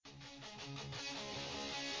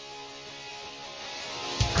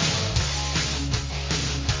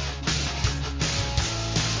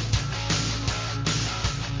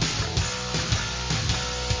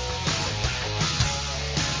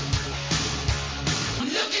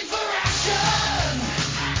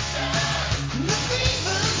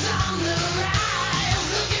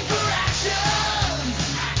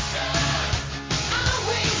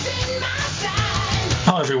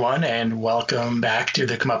everyone, and welcome back to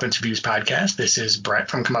the Comeuppance Reviews podcast. This is Brett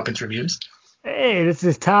from Comeuppance Reviews. Hey, this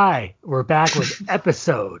is Ty. We're back with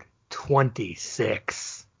episode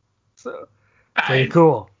 26. So, pretty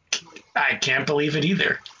cool. I can't believe it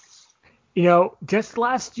either. You know, just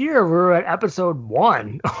last year we were at episode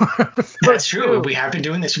 1. That's true. We have been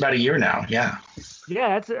doing this for about a year now. Yeah.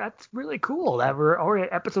 Yeah, that's really cool that we're already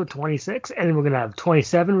at episode 26, and we're going to have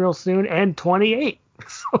 27 real soon and 28.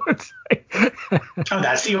 So it's like, oh,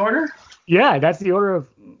 that's the order? Yeah, that's the order of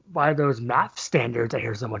by those math standards I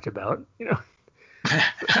hear so much about. You know.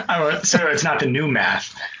 Oh, so it's not the new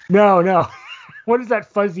math. No. What is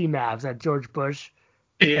that fuzzy math? That George Bush?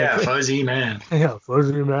 Yeah, fuzzy math. Yeah,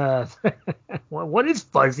 fuzzy math. What is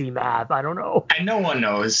fuzzy math? I don't know. And no one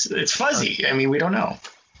knows. It's fuzzy. I mean, we don't know.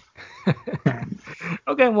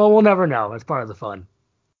 Okay, well, we'll never know. It's part of the fun.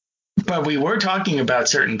 But we were talking about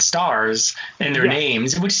certain stars and their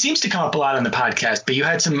names, which seems to come up a lot on the podcast, but you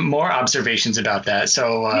had some more observations about that.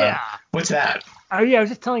 So what's that? I was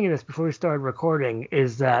just telling you this before we started recording,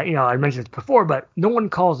 is that, I mentioned this before, but no one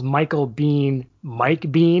calls Michael Bean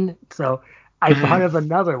Mike Bean. So I thought of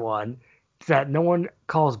another one that no one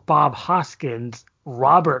calls Bob Hoskins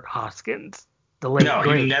Robert Hoskins, the late great.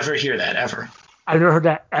 No, you never hear that, ever. I've never heard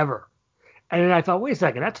that, ever. And then I thought, wait a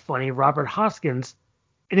second, that's funny, Robert Hoskins.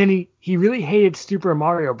 And then he really hated Super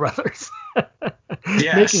Mario Brothers.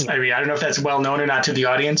 Yes, I mean, I don't know if that's well known or not to the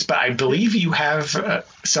audience, but I believe you have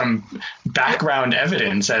some background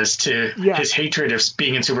evidence as to his hatred of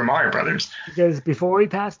being in Super Mario Brothers. Because before he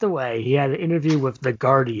passed away, he had an interview with The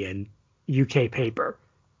Guardian UK paper.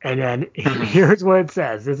 And then here's what it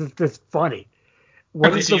says. This is just funny.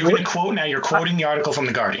 So you're going to quote now? You're quoting the article from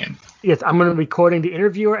The Guardian. Yes, I'm going to be quoting the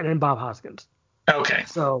interviewer and then Bob Hoskins. Okay.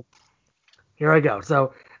 So here I go.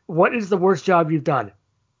 So, what is the worst job you've done?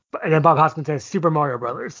 And then Bob Hoskins says, Super Mario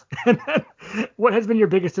Brothers. And then, what has been your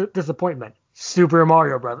biggest disappointment? Super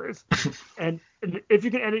Mario Brothers. and if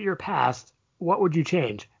you can edit your past, what would you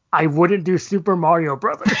change? I wouldn't do Super Mario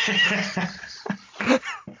Brothers.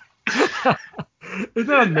 Isn't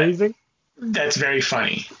that amazing? That's very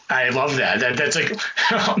funny. I love that. That's like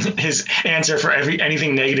his answer for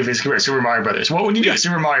anything negative is Super Mario Brothers. What would you do?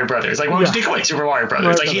 Super Mario Brothers. Like, what would you take away? Super Mario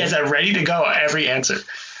Brothers. He has that ready to go every answer.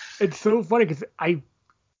 It's so funny because I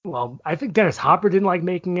think Dennis Hopper didn't like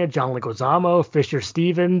making it. John Leguizamo, Fisher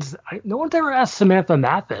Stevens. No one's ever asked Samantha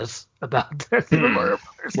Mathis about Super Mario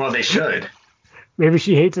Brothers. Well, they should. Maybe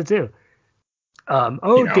she hates it too.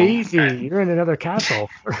 Daisy, you're in another castle.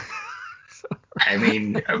 I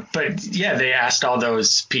mean, but yeah, they asked all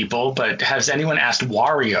those people, but has anyone asked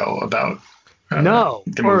Wario about the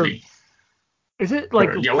movie? Is it like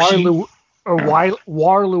Waluigi?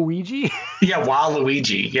 Yeah,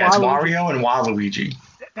 Waluigi. Yeah, it's Wario and Waluigi.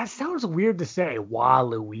 That sounds weird to say,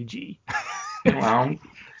 Waluigi. Well,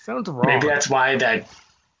 sounds wrong. Maybe that's why that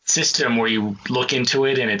system where you look into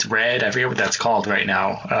it and it's red, I forget what that's called right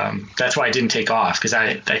now. That's why it didn't take off, because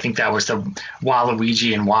I think that was the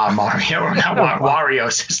Waluigi and Mario or not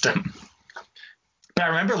Wario system. But I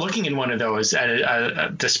remember looking in one of those at a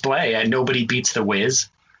display at Nobody Beats the Wiz,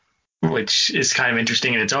 which is kind of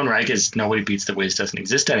interesting in its own right, because Nobody Beats the Wiz doesn't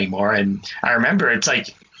exist anymore. And I remember it's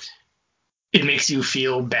like it makes you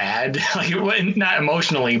feel bad, like not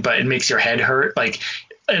emotionally, but it makes your head hurt. Like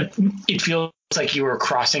it feels like you were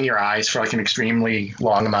crossing your eyes for like an extremely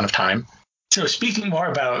long amount of time. So speaking more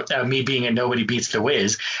about me being a Nobody Beats the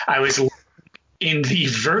Wiz, I was in the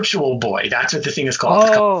Virtual Boy. That's what the thing is called.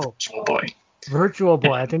 It's called Virtual Boy. Virtual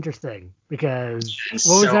Boy. That's interesting because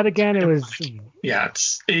what was that again? It was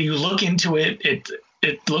you look into it.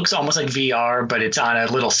 It looks almost like VR, but it's on a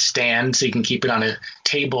little stand, so you can keep it on a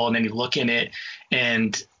table, and then you look in it,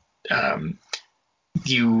 and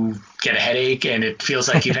you get a headache, and it feels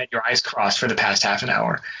like you've had your eyes crossed for the past half an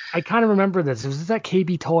hour. I kind of remember this. Was this at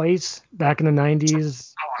KB Toys back in the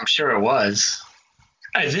 90s? Oh, I'm sure it was.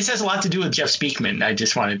 This has a lot to do with Jeff Speakman. I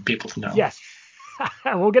just wanted people to know. Yes.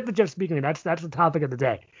 We'll get to Jeff Speakman. That's the topic of the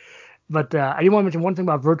day. But I do want to mention one thing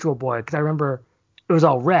about Virtual Boy, because I remember it was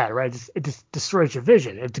all red, right? It just destroys your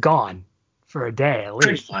vision. It's gone for a day at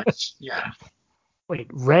least. Pretty much, yeah. Wait,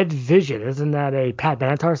 Red Vision. Isn't that a Pat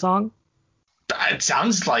Benatar song? It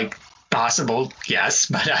sounds like possible, yes,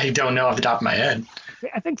 but I don't know off the top of my head.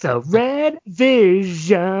 I think so. Red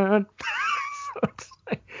Vision.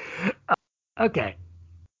 Okay.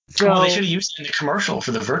 So they should have used it in the commercial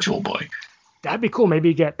for the Virtual Boy. That'd be cool.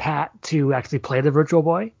 Maybe get Pat to actually play the Virtual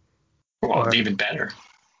Boy. Well, even better.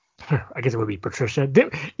 I guess it would be Patricia.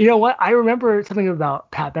 You know what? I remember something about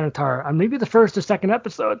Pat Benatar on maybe the first or second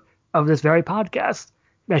episode of this very podcast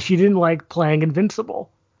that she didn't like playing Invincible.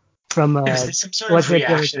 from Is this some sort of Legend of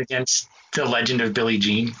Billie. reaction against the Legend of Billie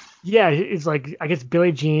Jean? Yeah, it's like I guess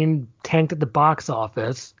Billie Jean tanked at the box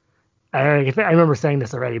office. I remember saying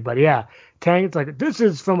this already, but yeah, tanked. It's like this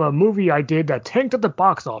is from a movie I did that tanked at the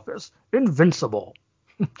box office. Invincible.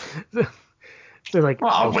 So like,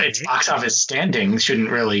 Well, okay. its box office standing shouldn't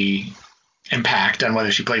really impact on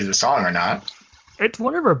whether she plays the song or not. It's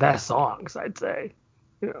one of her best songs, I'd say.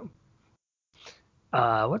 You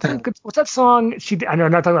know. What's that song? I know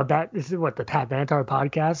I'm not talking about that. This is what the Pat Benatar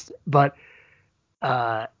podcast, but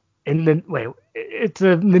in the wait,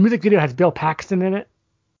 the music video has Bill Paxton in it.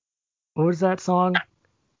 What was that song?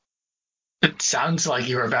 It sounds like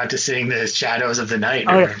you were about to sing the Shadows of the Night.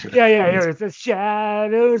 Oh yeah. It's the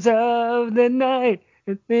shadows of the night,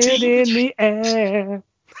 it's in the air.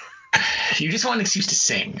 You just want an excuse to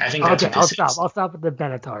sing. I think that's Okay, what this is. I'll stop at the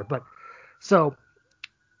Benatar. But so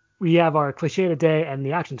we have our cliche today and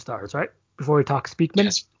the action stars, right? Before we talk Speakman.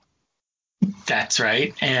 Yes, that's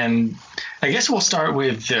right. And I guess we'll start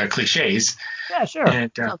with cliches. Yeah, sure.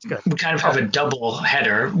 And Sounds good. we kind of have a double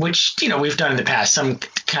header, which we've done in the past, some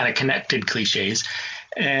kind of connected cliches,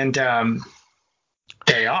 and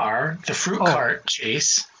they are the fruit cart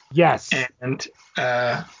chase. Yes. And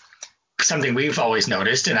something we've always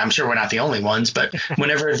noticed, and I'm sure we're not the only ones, but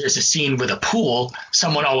whenever there's a scene with a pool,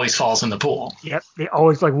 someone always falls in the pool. Yep, they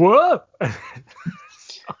always like, whoa.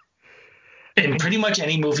 In pretty much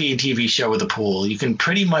any movie and TV show with a pool, you can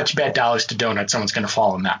pretty much bet dollars to donuts someone's going to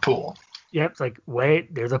fall in that pool. Yep, it's like,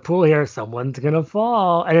 wait, there's a pool here, someone's going to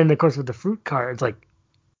fall. And then, of course, with the fruit cart, it's like,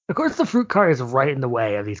 of course, the fruit cart is right in the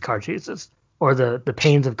way of these car chases, or the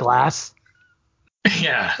panes of glass.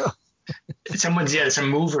 Yeah. Some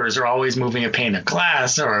movers are always moving a pane of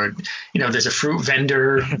glass, or there's a fruit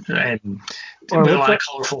vendor and with a lot of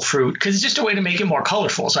colorful fruit, because it's just a way to make it more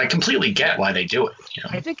colorful. So I completely get why they do it.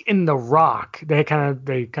 I think in The Rock, they kind of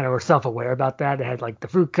were self-aware about that. They had like the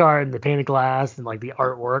fruit cart and the pane of glass and like the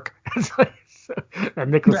artwork,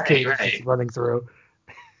 and Nicolas Cage just running through.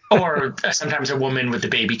 Or sometimes a woman with the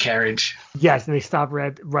baby carriage. Yes, and they stop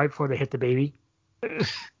right before they hit the baby.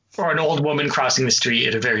 Or an old woman crossing the street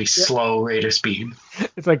at a very slow rate of speed.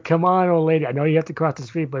 It's like, come on, old lady. I know you have to cross the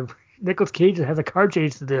street, but Nicolas Cage has a car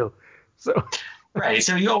chase to do. So right.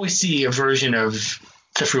 So you always see a version of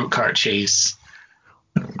the fruit cart chase.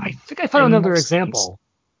 I think I found another example.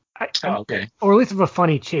 Okay. Or at least of a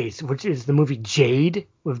funny chase, which is the movie Jade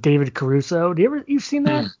with David Caruso. You've seen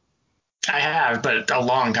that? I have, but a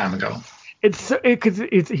long time ago. Because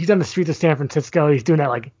he's on the streets of San Francisco. He's doing that,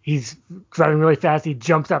 like, he's driving really fast. He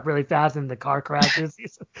jumps up really fast and the car crashes.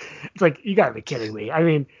 It's like, you gotta be kidding me. I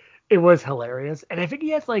mean, it was hilarious. And I think he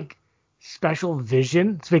has like special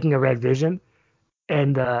vision, speaking of red vision.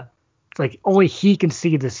 And it's like only he can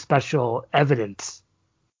see the special evidence,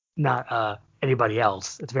 not anybody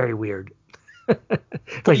else. It's very weird.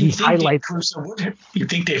 It's like he highlights. You'd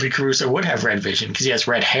think David Caruso would have red vision because he has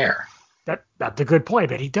red hair. That's a good point,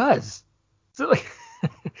 but he does. So like,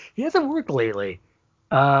 he hasn't worked lately.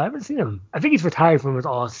 I haven't seen him. I think he's retired from his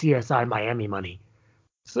all CSI Miami money.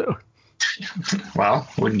 So, well,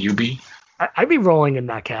 wouldn't you be? I'd be rolling in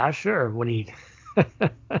that cash, sure. When he,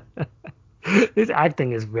 his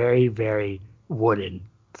acting is very, very wooden.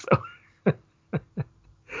 So,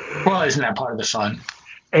 well, isn't that part of the fun?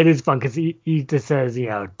 It is fun because he just says,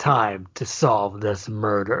 time to solve this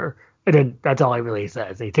murder, and then that's all he really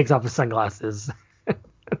says. And he takes off his sunglasses.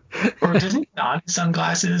 Or does he not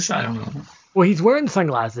sunglasses? I don't know. Well, he's wearing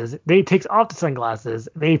sunglasses. Then he takes off the sunglasses.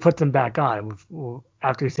 Then he puts them back on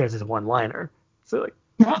after he says his one-liner. So like,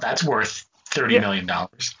 well, that's worth $30 million.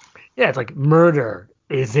 Yeah, it's like murder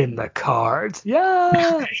is in the cards.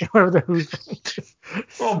 Yeah. Well,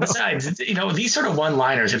 besides, these sort of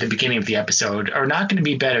one-liners at the beginning of the episode are not going to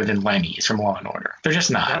be better than Lenny's from Law and Order. They're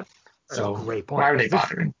just not. That's a great point. Why are they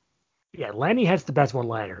bothering? Yeah, Lenny has the best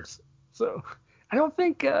one-liners. So I don't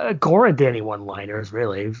think Goran did any one-liners,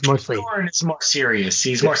 really. It was mostly... Goran is more serious.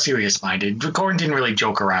 He's more serious-minded. Goran didn't really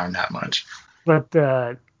joke around that much. But,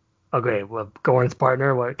 okay, well, Goran's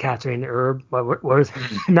partner, Catherine Erb, what was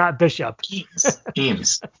not Bishop. Eames.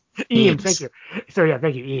 Eames, thank you. So, yeah,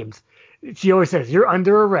 thank you, Eames. She always says, you're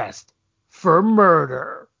under arrest for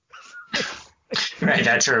murder. Right,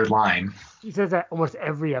 that's her line. She says that almost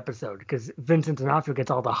every episode because Vincent D'Onofrio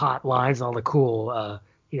gets all the hot lines and all the cool,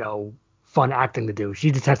 fun acting to do. She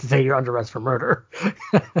just has to say you're under arrest for murder.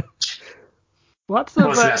 So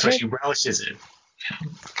that's why she relishes it.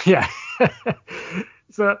 Yeah.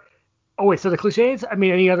 So Oh wait, so the cliches? I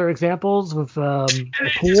mean, any other examples with And the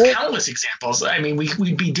there's pool? countless examples. I mean,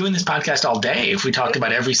 we'd be doing this podcast all day if we talked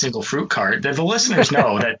about every single fruit cart. The listeners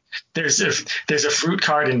know that there's a fruit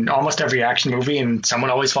cart in almost every action movie, and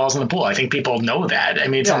someone always falls in the pool. I think people know that. I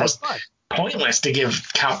mean, it's Yeah, it's almost fun. pointless to give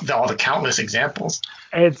all the countless examples.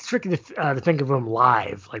 And it's tricky to think of them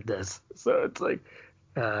live like this. So it's like,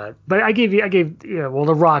 but I gave, well,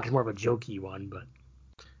 The Rock is more of a jokey one, but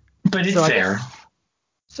But it's so I there. guess,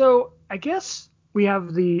 so I guess we have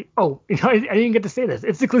I didn't get to say this.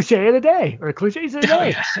 It's the cliche of the day, or cliches of the Oh day.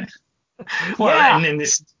 yeah. Well, Yeah. and in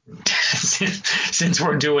this, since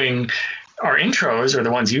we're doing our intros or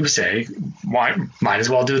the ones you say, might as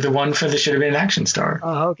well do the one for the should have been an action star.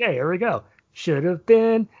 Okay, here we go. Should have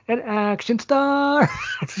been an action star.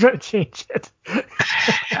 I'm trying to change it.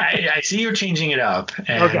 I see you're changing it up,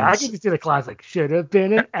 Okay, and I can just do the classic. Should have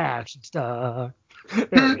been an action star. There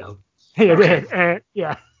we go. Yeah, okay.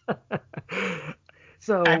 yeah. I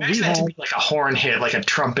So we imagine that to have, be like a horn hit, like a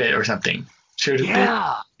trumpet or something. Should have been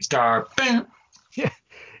yeah. star. Bam. Yeah.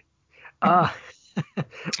 Uh,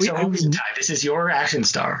 So I who's the mean, tie? This is your action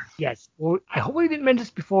star. yes. Well, I hope we didn't mention this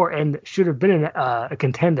before, and should have been a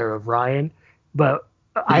contender of Ryan, but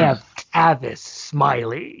I Mm. have Tavis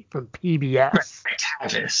Smiley from PBS. Right,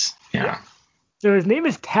 Travis. Yeah. Yeah. So his name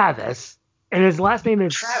is Tavis, and his last name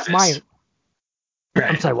is Travis. Smiley. I'm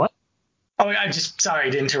Right. sorry, what? Oh, I'm just sorry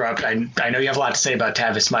to interrupt. I know you have a lot to say about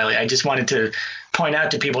Tavis Smiley. I just wanted to point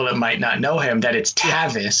out to people that might not know him that it's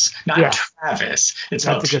Tavis, not Yeah, Travis. It's that's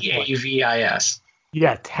spelled a good point. Tavis.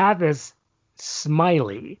 Yeah, Tavis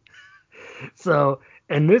Smiley. So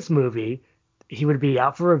in this movie, he would be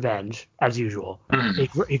out for revenge as usual.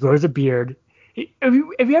 Mm. He grows a beard. If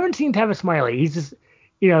you haven't seen Tavis Smiley, he's just,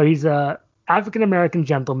 he's a African American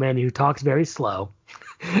gentleman who talks very slow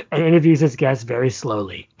and interviews his guests very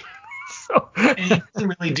slowly. So And he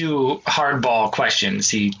doesn't really do hardball questions.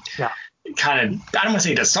 He yeah, kind of, I don't want to say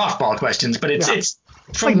he does softball questions, but it's yeah, it's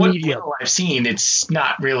it's like from what medium. little I've seen, it's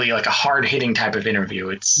not really like a hard hitting type of interview.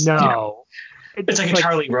 No, It's like a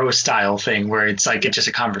Charlie Rose style thing where it's like yeah, it's just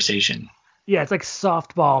a conversation. yeah, it's like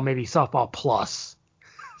softball, maybe softball plus.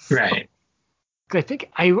 Right. I think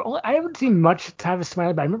I haven't seen much Tavis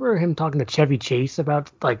Smiley, but I remember him talking to Chevy Chase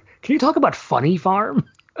about, like, can you talk about Funny Farm?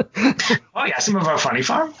 Oh yeah, some of our funny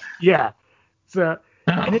farm. Yeah. So,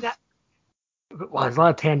 and Oh. then well, there's a lot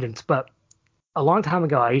of tangents, but a long time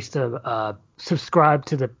ago, I used to subscribe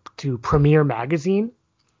to Premiere Magazine,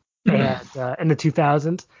 Hmm. and in the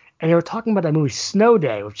 2000s, and they were talking about that movie Snow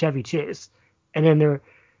Day with Chevy Chase, and then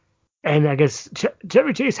and I guess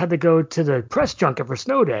Chevy Chase had to go to the press junket for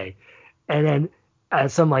Snow Day, and then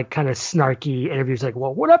some like kind of snarky interviews like,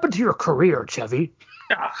 well, what happened to your career, Chevy?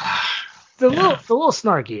 Yeah. The little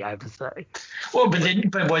snarky, I have to say. Well,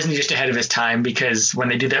 but wasn't he just ahead of his time because when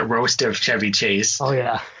they did that roast of Chevy Chase, Oh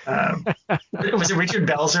yeah, um, was it Richard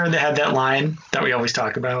Belzer that had that line that we always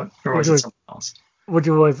talk about, or which was it was someone else?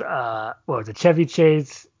 what was it, Chevy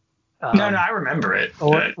Chase? No, Um, I remember it.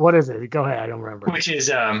 what is it? Go ahead, I don't remember. Which is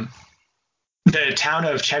the town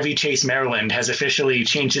of Chevy Chase, Maryland, has officially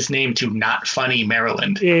changed its name to Not Funny,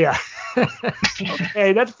 Maryland. Yeah.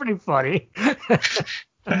 Okay, that's pretty funny.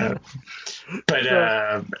 Uh, but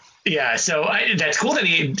So yeah, so that's cool that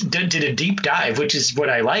he did a deep dive, which is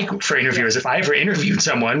what I like for yeah, interviewers. If I ever interviewed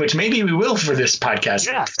someone, which maybe we will for this podcast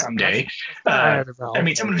yeah, someday, that's not higher I mean,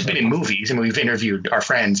 developed. someone who's been in movies, and we've interviewed our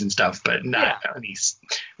friends and stuff, but not Yeah, these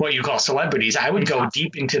what you call celebrities. I would go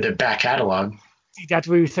deep into the back catalog. see, that's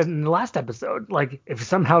what we said in the last episode. Like, if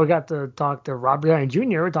somehow we got to talk to Robert Downey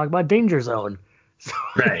Jr., we talk about Danger Zone. So,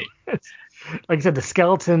 Right. like I said, the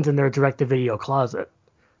skeletons in their direct-to-video closet.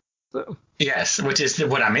 So, Yes, which is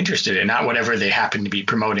what I'm interested in, not whatever they happen to be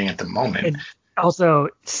promoting at the moment. and also,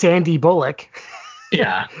 Sandy Bullock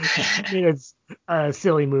Yeah. made a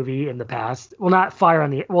silly movie in the past. Well, not just Fire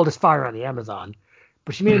on the Amazon,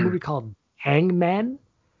 but she made a movie called Hangman.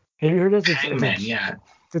 Have you heard of this? Hangman, yeah.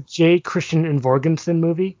 It's a J. Christian and Vorgensen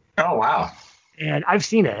movie. Oh, wow. And I've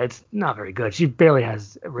seen it. It's not very good. She barely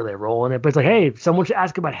has really a role in it. But it's like, hey, someone should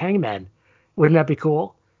ask about Hangman. Wouldn't that be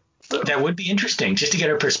cool? So, That would be interesting just to get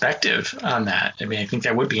her perspective on that. I mean, I think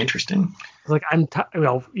that would be interesting. like,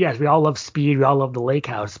 yes, we all love Speed. We all love The Lake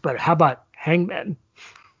House. But how about Hangman?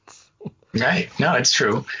 Right. No, it's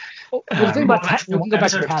true. Well, the thing about That's the we can one go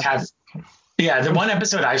back to episode of Tavis. Yeah, the one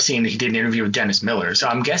episode I've seen, he did an interview with Dennis Miller. So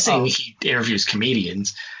I'm guessing Oh, he interviews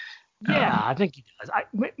comedians. yeah, I think he does.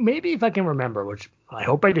 Maybe if I can remember, which I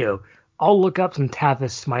hope I do, I'll look up some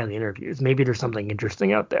Tavis Smiley interviews. Maybe there's something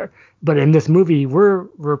interesting out there. But in this movie, we're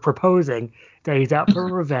proposing that he's out for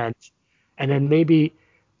revenge, and then maybe,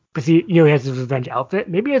 because he has his revenge outfit.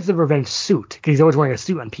 Maybe he has the revenge suit because he's always wearing a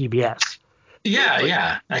suit on PBS.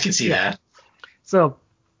 Yeah, I can see Yeah. that. So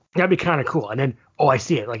that'd be kind of cool. And then, oh, I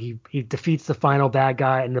see it. Like he defeats the final bad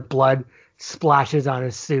guy, and the blood splashes on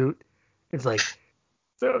his suit. It's like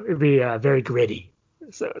so it'd be very gritty.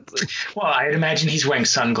 So it's like Well, I'd imagine he's wearing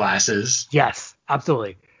sunglasses. yes,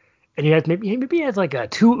 absolutely. And maybe he has like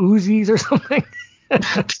two Uzis or something.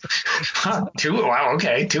 Two. Wow.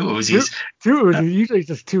 Okay. Two two, Uzis. two Uzis. Usually it's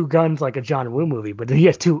just two guns like a John Woo movie, but he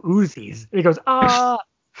has two Uzis. And he goes ah.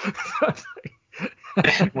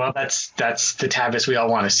 Well, that's the Tavis we all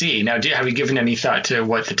want to see. Now, have you given any thought to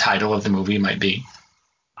what the title of the movie might be?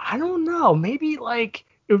 I don't know. Maybe like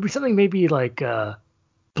it would be something maybe like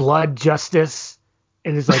blood justice,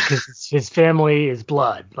 and it's like because his family is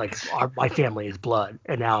blood, like my family is blood,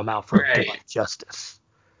 and now I'm out for Right. blood justice.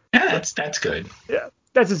 Yeah, that's good. Yeah,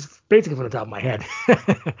 that's just basically from the top of my head.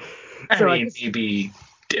 I So I mean, guess maybe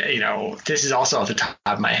this is also off the top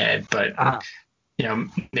of my head, but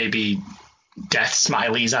maybe death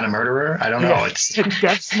smileys on a murderer. I don't know. yeah, It's death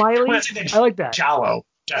well, smileys. it's like I like that. Jalo.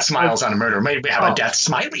 Death Like smiles on a murderer. Maybe how about oh death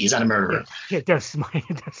smileys on a yeah, murderer? yeah, death smiley,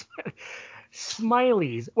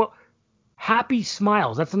 smileys. Well, happy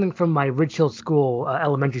smiles. That's something from my Ridge Hill School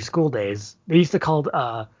elementary school days. They used to call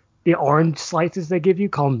the orange slices they give you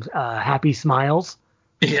call them happy smiles.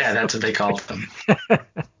 Yeah, that's what they call them.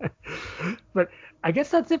 But I guess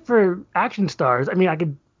that's it for action stars. I mean, I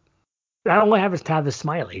only have is Tavis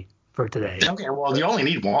Smiley for today. Okay, well, you only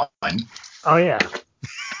need one. Oh yeah.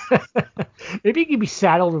 Maybe he could be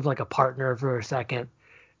saddled with like a partner for a second,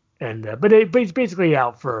 and but he's basically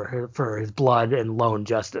out for his blood and lone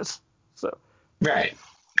justice. So Right.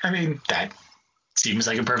 I mean, that seems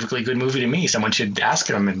like a perfectly good movie to me. Someone should ask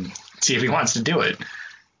him and see if he wants to do it.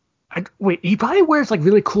 wait, he probably wears like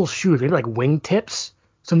really cool shoes, maybe like wingtips.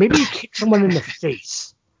 So maybe he kicks someone in the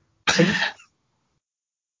face. Like,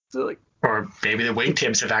 so like Or maybe the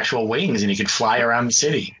wingtips have actual wings and he could fly around the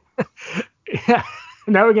city. yeah.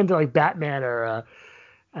 Now we're getting to like Batman or I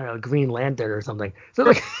don't know Green Lantern or something. So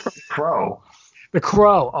like Crow. the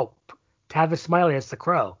Crow. Oh, Tavis Smiley as the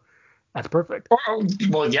Crow. That's perfect.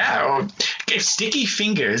 Well, yeah. If Sticky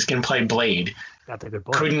Fingers can play Blade, That's a good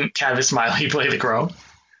point. couldn't Tavis Smiley play the Crow?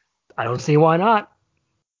 I don't see why not.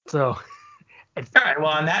 So, All right. Well,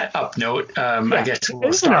 on that up note, I yeah, guess it we'll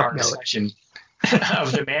is an start up our note. discussion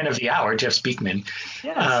of the man of the hour, Jeff Speakman.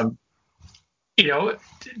 Yes. Um, you know,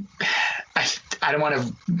 I, I don't want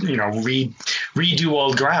to, redo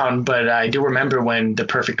old ground, but I do remember when The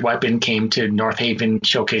Perfect Weapon came to North Haven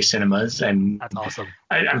Showcase Cinemas, and That's awesome.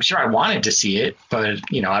 I'm sure I wanted to see it, but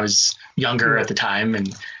I was younger at the time,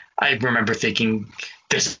 and I remember thinking,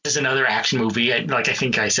 this is another action movie. I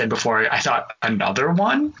think I said before, I thought another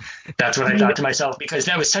one. That's what I thought to myself because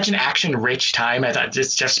that was such an action-rich time. I thought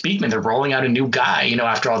it's Jeff Speakman. They're rolling out a new guy.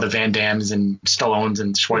 After all the Van Dammes and Stallones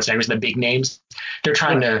and Schwarzeneggers, the big names, they're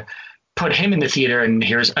trying to put him in the theater, and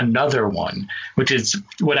here's another one, which is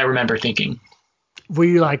what I remember thinking. Were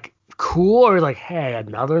you like cool or like, hey,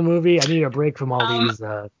 another movie? I need a break from all these.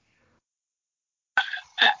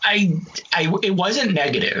 It wasn't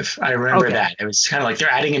negative. I remember Okay. that. It was kind of like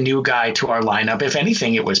they're adding a new guy to our lineup. If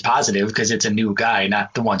anything, it was positive because it's a new guy,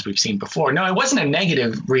 not the ones we've seen before. No, it wasn't a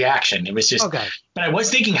negative reaction. It was just, Okay. but I was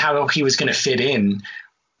thinking how he was going to fit in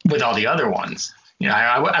with all the other ones.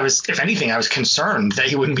 I was, if anything, I was concerned that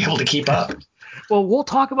he wouldn't be able to keep up. Well, we'll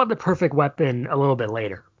talk about The Perfect Weapon a little bit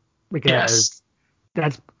later Yes.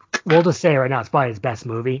 because we'll just say right now it's probably his best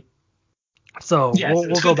movie. So Yes. It was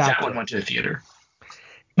we'll go good back that to one it. went to the theater.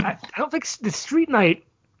 I don't think the Street Night.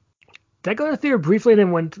 Did I go to the theater briefly and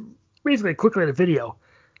then went basically quickly to video?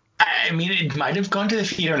 I mean, it might have gone to the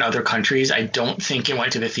theater in other countries. I don't think it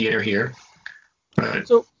went to the theater here, but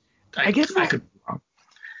So I guess I could be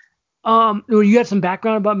wrong. well, you had some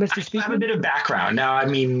background about Mr. I have a Speakman? bit of background. Now, I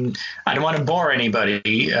mean, I don't want to bore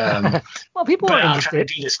anybody, Well, people but are I'll try to interested.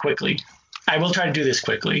 do this quickly. I will try to do this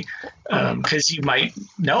quickly Okay. because you might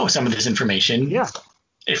know some of this information Yeah.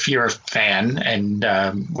 if you're a fan, and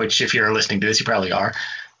which if you're listening to this, you probably are.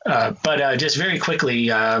 But just very quickly,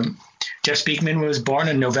 Jeff Speakman was born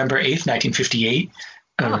on November 8th, 1958.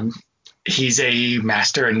 Huh. He's a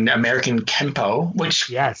master in American Kempo, which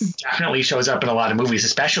Yes. definitely shows up in a lot of movies,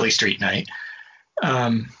 especially Street Night.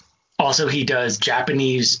 Um, Also, he does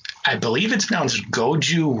Japanese, I believe it's pronounced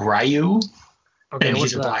Goju Ryu, Okay. and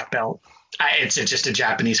What's he's a that? black belt. It's just a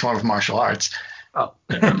Japanese form of martial arts. Oh.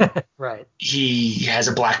 Um, Right. he has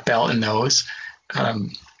a black belt in those.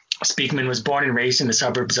 Um, Speakman was born and raised in the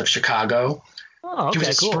suburbs of Chicago. Oh. He was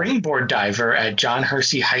Okay. a Cool. springboard diver at John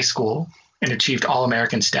Hersey High School and achieved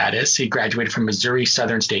All-American status. He graduated from Missouri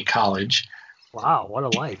Southern State College. Wow. What a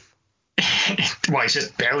life. well, he's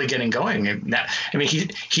just barely getting going. I mean,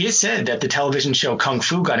 he has said that the television show Kung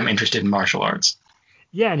Fu got him interested in martial arts.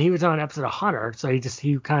 Yeah, and he was on an episode of Hunter, so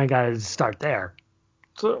he kind of got his start there.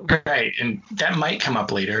 So right, and that might come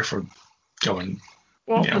up later for going,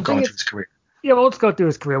 well, going through his career. Yeah, well, let's go through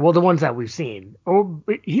his career. Well, the ones that we've seen. Oh,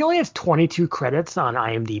 he only has 22 credits on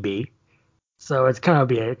IMDb, so it's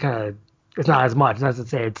it's not as much. Not to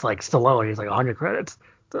say it's like Stallone, he's like 100 credits.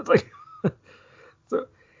 So it's like, so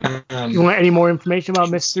you want any more information about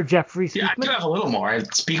Mr. Jeffrey Speakman? Yeah, I do have a little more.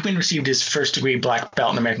 Speakman received his first degree black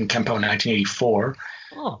belt in American Kempo in 1984.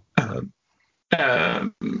 Oh.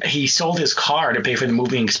 He sold his car to pay for the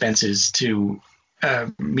moving expenses to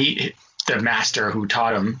meet the master who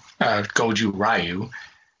taught him, Goju Ryu.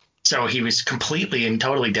 So he was completely and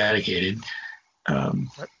totally dedicated.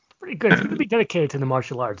 That's pretty good. He's going to be dedicated to the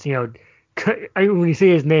martial arts. When you say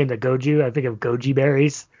his name, the Goju, I think of goji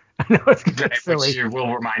berries. I know it's silly. Which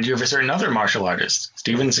will remind you of a certain other martial artist,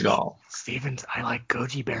 Steven Seagal. I like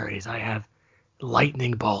goji berries. I have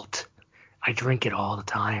lightning bolt. I drink it all the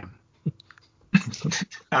time.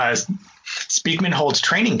 Speakman holds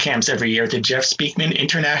training camps every year at the Jeff Speakman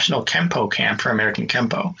International Kempo Camp for American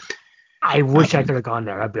Kempo. I wish I could have gone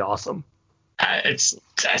there. That'd be awesome. It's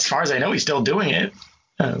as far as I know, he's still doing it.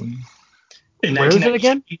 Where is it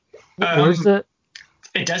again? Where's it?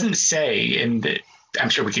 It doesn't say, I'm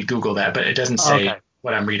sure we could Google that, but it doesn't say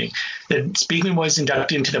what I'm reading. Speakman was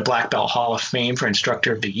inducted into the Black Belt Hall of Fame for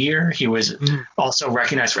Instructor of the Year. He was also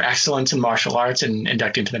recognized for excellence in martial arts and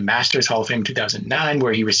inducted into the Masters Hall of Fame in 2009,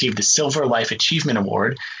 where he received the Silver Life Achievement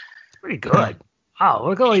Award. Pretty good. Wow,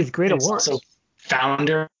 look at all these great awards. Also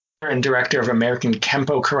founder and director of American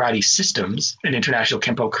Kempo Karate Systems, an international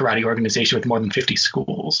Kempo karate organization with more than 50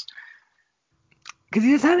 schools. Because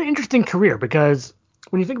he's had an interesting career, because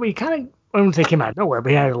when you think about it, I wouldn't say he came out of nowhere, but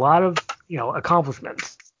he had a lot of,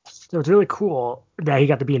 accomplishments. So it's really cool that he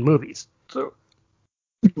got to be in movies.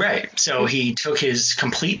 Right. So he took his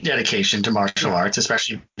complete dedication to martial arts,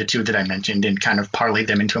 especially the two that I mentioned, and kind of parlayed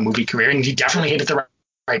them into a movie career. And he definitely hit it at the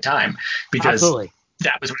right time, because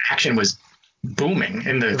that was when action was booming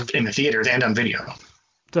in the theaters and on video.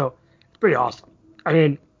 So it's pretty awesome. I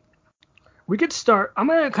mean, we could start. I'm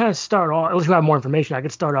going to kind of start off, unless you have more information, I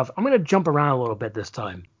could start off. I'm going to jump around a little bit this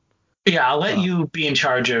time. Yeah, I'll let you be in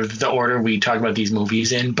charge of the order we talk about these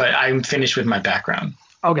movies in, but I'm finished with my background.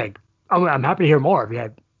 Okay. I'm happy to hear more if you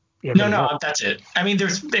have No, that's it. I mean, there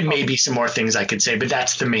may be some more things I could say, but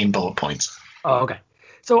that's the main bullet points. Oh, okay.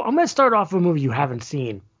 So I'm going to start off with a movie you haven't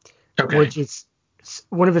seen, which is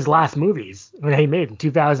one of his last movies that he made in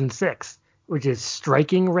 2006, which is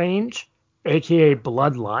Striking Range, a.k.a.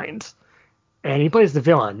 Bloodlines. And he plays the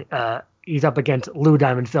villain. He's up against Lou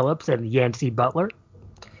Diamond Phillips and Yancey Butler.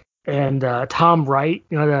 And Tom Wright,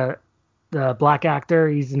 the black actor,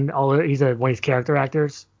 he's one of his character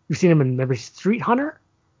actors. You've seen him in Street Hunter?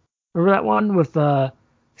 Remember that one with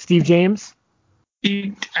Steve James?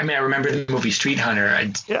 I remember the movie Street Hunter.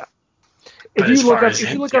 Yeah. If you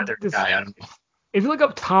look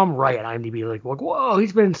up Tom Wright on IMDb, you're like, whoa,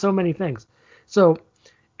 he's been in so many things. So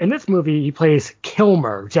in this movie, he plays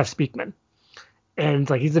Kilmer, Jeff Speakman. And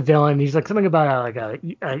he's a villain. He's something about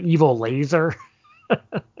an evil laser.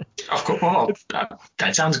 Of course. Well,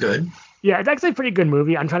 that sounds good. Yeah, it's actually a pretty good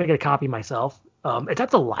movie. I'm trying to get a copy myself. It's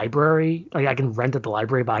at the library. I can rent at the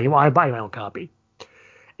library, but I buy my own copy.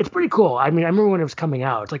 It's pretty cool. I remember when it was coming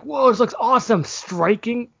out. It's like, whoa, this looks awesome.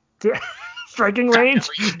 Striking Range.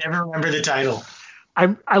 You never remember the title.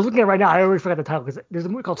 I'm looking at it right now. I already forgot the title, because there's a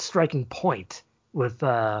movie called Striking Point with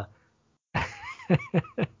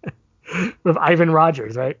with Ivan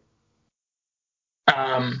Rogers, right?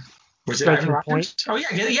 Was it Ivan Rogers? Oh,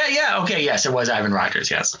 yeah. Okay, yes, it was Ivan Rogers,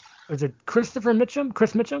 yes. Was it Christopher Mitchum?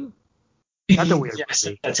 Chris Mitchum? That's a weird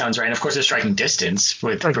movie. That sounds right. And, of course, there's Striking Distance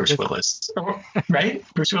with Bruce Willis. Right?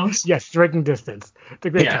 Bruce Willis? Yes, Striking Distance. It's a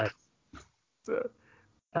great title. So,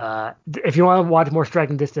 if you want to watch more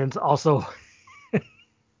Striking Distance, also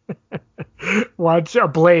watch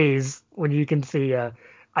Blaze, when you can see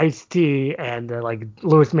Ice-T and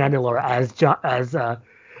Louis Mandylor as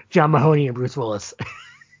John Mahoney and Bruce Willis.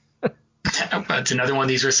 It's another one of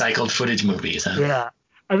these recycled footage movies, huh? Yeah.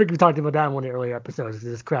 I think we talked about that in one of the earlier episodes. It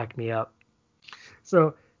just cracked me up.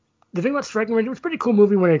 So the thing about Striking Range, it was a pretty cool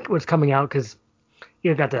movie when it was coming out, because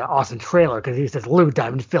you got the awesome trailer, because he says Lou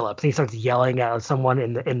Diamond Phillips, and he starts yelling at someone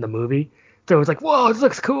in the movie. So it was like, whoa, this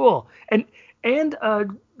looks cool. And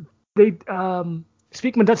they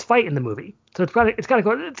Speakman does fight in the movie, so it's kind of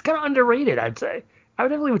cool. It's kind of underrated, I'd say. I would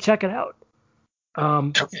definitely check it out.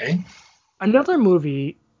 Okay. Another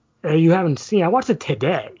movie you haven't seen, I watched it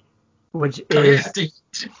today, which is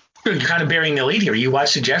You're kind of burying the lead here. You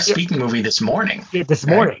watched a Jeff Yeah, Speakman movie this morning, yeah, this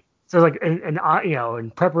right? morning. So like, and I,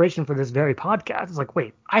 in preparation for this very podcast, it's like,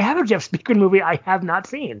 wait, I have a Jeff Speakman movie I have not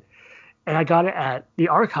seen, and I got it at the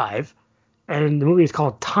archive, and the movie is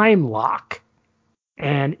called Time Lock,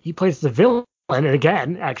 and he plays the villain, and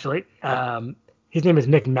again, actually, his name is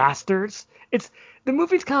Nick Masters. The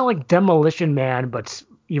movie's kind of like Demolition Man, but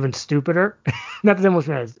even stupider. Not that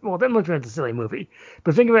Demolition Man Demolition Man is a silly movie,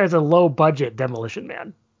 but think of it as a low budget Demolition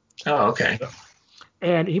Man. Oh, okay.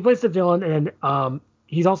 And he plays the villain, and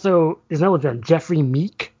there's another villain, Jeffrey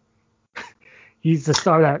Meek. He's the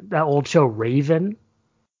star of that old show Raven.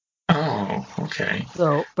 Oh, okay.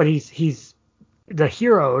 So, but he's the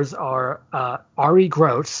heroes are Ari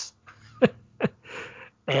Gross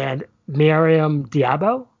and Miriam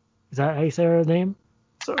Diabo. Is that how you say her name?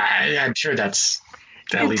 So I'm sure that's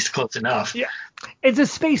at least close enough. yeah, it's a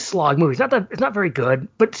space slog movie. It's not very good,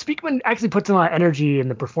 but Speakman actually puts a lot of energy in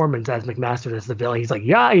the performance as McMaster as the villain. He's like,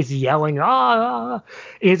 yeah, he's yelling, ah.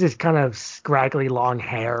 He has this kind of scraggly long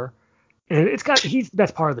hair, and he's the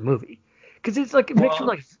best part of the movie because it's like a mixture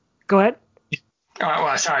like. Go ahead. Oh,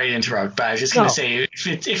 well, sorry to interrupt, but I was just going to say,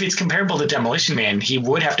 if it's comparable to Demolition Man, he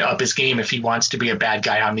would have to up his game if he wants to be a bad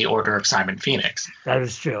guy on the order of Simon Phoenix. That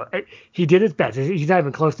is true. He did his best. He's not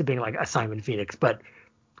even close to being like a Simon Phoenix, but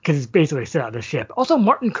because it's basically set on the ship. Also,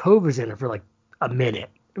 Martin Kove is in it for like a minute,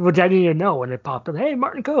 which I didn't even know when it popped up. Hey,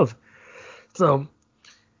 Martin Kove. So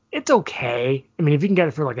it's okay. I mean, if you can get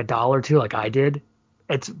it for like $1 or $2, like I did,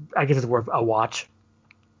 I guess it's worth a watch.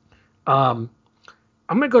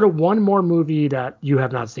 I'm gonna go to one more movie that you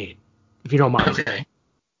have not seen, if you don't mind. Okay.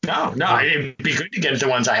 No, it'd be good to get the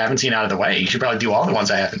ones I haven't seen out of the way. You should probably do all the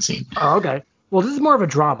ones I haven't seen. Oh, okay. Well, this is more of a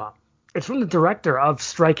drama. It's from the director of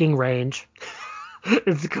Striking Range.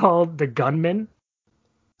 It's called The Gunman.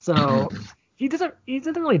 So he doesn't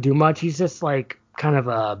really do much. He's just like kind of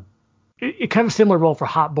a similar role for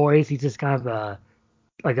Hot Boyz. He's just kind of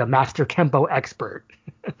like a master Kempo expert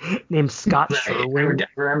named Scott Sherwin. I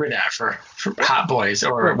remember that for Hot Boyz,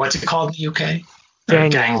 or what's it called in the UK?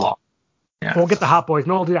 Gang Law. Yeah. We'll get the Hot Boyz,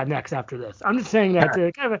 and we'll do that next after this. I'm just saying that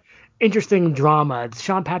it's kind of an interesting drama. It's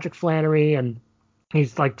Sean Patrick Flannery, and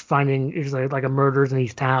he's like there's like a murders in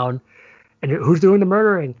his town, and who's doing the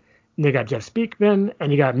murdering? And you got Jeff Speakman,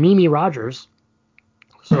 and you got Mimi Rogers.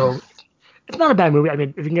 So it's not a bad movie. I mean,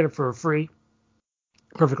 if you can get it for free,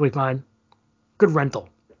 perfectly fine. Good rental.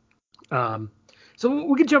 So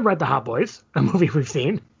we can jump right to Hot Boyz, a movie we've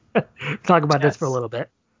seen. Talk about this for a little bit.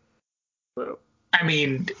 So. I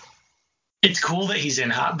mean, it's cool that he's in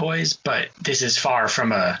Hot Boyz, but this is far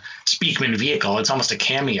from a Speakman vehicle. It's almost a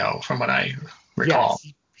cameo from what I recall.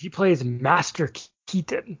 Yes, he plays Master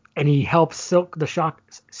Keaton, and he helps Silk the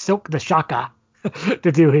Shaka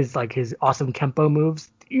to do his awesome Kempo moves.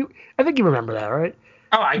 I think you remember that, right?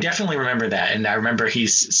 Oh, I definitely remember that, and I remember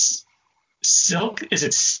he's Silk. Is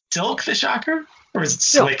it Silk the Shocker, or is it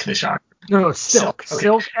Slick the Shocker? No, Silk. Okay.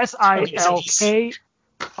 Silk. SILK.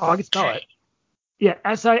 Oh, I can spell it. Yeah,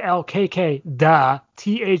 SILKK. The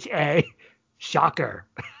THA. Shocker.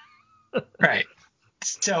 Right.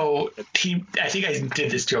 So I think I did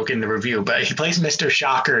this joke in the review, but he plays Mr.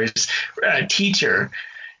 Shocker's teacher,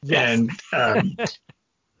 yes. and I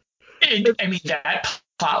mean that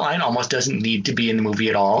plot line almost doesn't need to be in the movie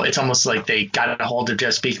at all. It's almost like they got a hold of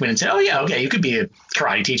Jeff Speakman and said, "Oh yeah, okay, you could be a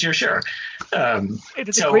karate teacher, sure."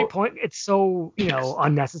 It's a great point. It's so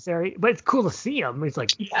unnecessary, but it's cool to see him. It's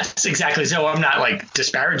like yes, exactly. So I'm not like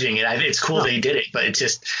disparaging it. It's cool they did it, but it's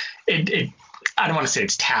just I don't want to say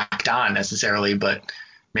it's tacked on necessarily, but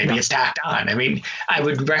maybe it's tacked on. I mean, I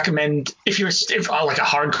would recommend if like a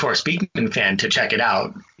hardcore Speakman fan to check it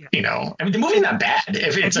out. Yeah. I mean, the movie's not bad.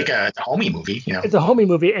 If it's like a homie movie, It's a homie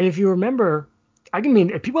movie, and if you remember,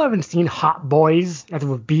 if people haven't seen Hot Boyz, that's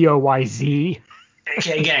with BOYZ,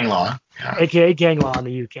 aka Gang Law, aka Gang Law in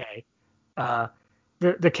the UK.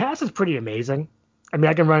 The cast is pretty amazing. I mean,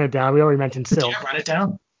 I can run it down. We already mentioned Silk. Yeah, run it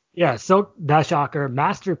down. Yeah, Silk, the Shocker,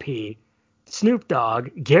 Master P, Snoop Dogg,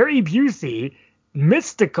 Gary Busey,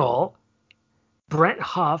 Mystical, Brent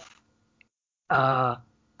Huff. Did I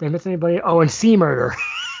miss anybody? Oh, and C Murder,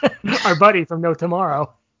 our buddy from No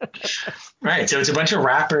Tomorrow. Right, so it's a bunch of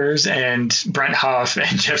rappers and Brent Huff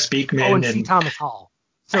and Jeff Speakman. Oh, and C. Thomas Hall.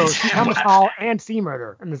 So C. Thomas Hall and C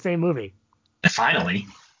Murder in the same movie. Finally.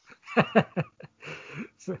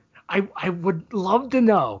 So I would love to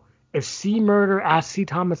know if C Murder asked C.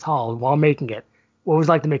 Thomas Hall while making it what it was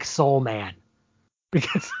like to make Soul Man.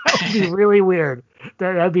 Because that would be really weird.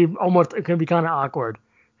 That'd be it could be kind of awkward.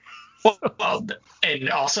 Well, and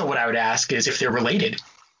also what I would ask is if they're related.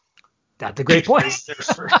 That's a great point.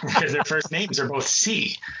 Because their first names are both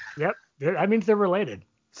C. Yep, that means they're related.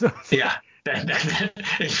 So Yeah.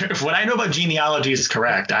 If what I know about genealogy is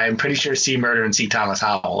correct, I'm pretty sure C. Murder and C. Thomas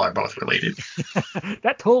Howell are both related.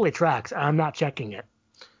 that totally tracks. I'm not checking it.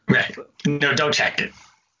 Right. No, don't check it.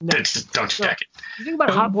 No. Just don't So, check it. you think about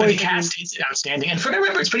Hot But the Boyz, cast is outstanding. And from what I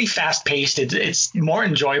remember, it's pretty fast paced. It's more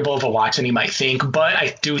enjoyable of a watch than you might think. But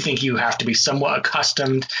I do think you have to be somewhat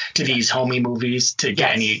accustomed to these homey movies to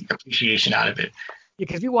get any appreciation out of it.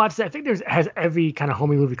 Because if you watch that, I think has every kind of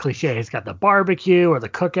homey movie cliche. It's got the barbecue or the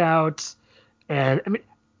cookouts. And I mean,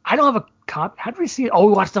 I don't have a copy. How do we see it? Oh,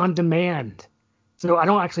 we watched it on demand. So I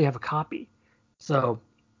don't actually have a copy. So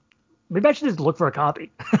maybe I should just look for a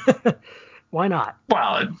copy. Why not?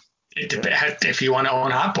 Well, if you want to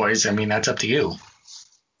own Hot Boyz, I mean, that's up to you.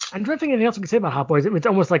 I'm trying to think anything else we can say about Hot Boyz. It's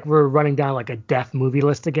almost like we're running down like a deaf movie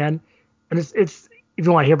list again. And it's if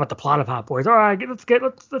you want to hear about the plot of Hot Boyz, all right, let's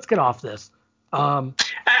get off this.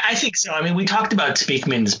 I think so. I mean, we talked about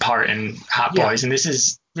Speakman's part in Hot Boyz, and this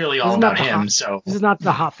is really all about him. So this is not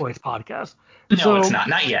the Hot Boyz podcast. No, it's not.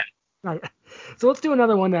 Not yet. So let's do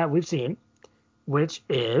another one that we've seen, which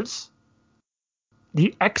is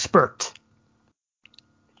The Expert.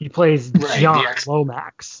 He plays John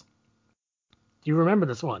Lomax. Do you remember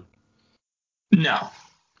this one? No.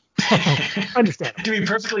 Understand. To be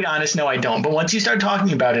perfectly honest, no, I don't. But once you start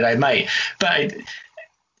talking about it, I might. But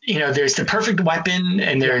there's The Perfect Weapon,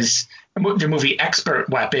 and there's the movie Expert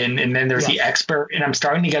Weapon, and then there's The Expert, and I'm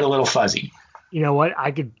starting to get a little fuzzy. You know what? I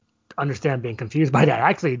could understand being confused by that.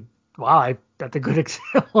 Actually, wow, that's a good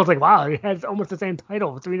example. I was like, wow, it has almost the same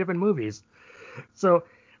title with 3 different movies. So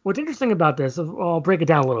what's interesting about this, I'll break it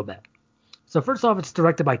down a little bit. So first off, it's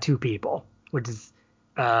directed by 2 people, which is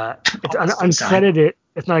it's uncredited.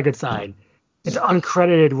 It's not a good sign. It's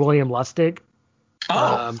uncredited William Lustig.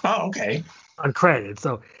 Okay. Uncredited.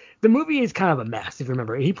 So the movie is kind of a mess, if you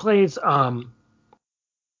remember. He plays John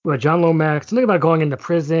Lomax. Something about going into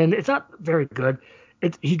prison. It's not very good.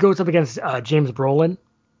 He goes up against James Brolin.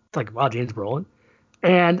 It's like, wow, James Brolin.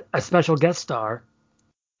 And a special guest star,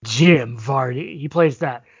 Jim Varney. He plays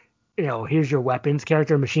that, here's your weapons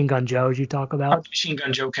character, Machine Gun Joe, as you talk about. Machine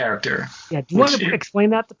Gun Joe character. Yeah. Do you want to explain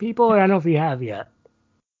that to people? Or I don't know if you have yet.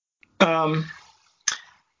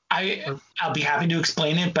 I'll be happy to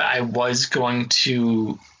explain it, but I was going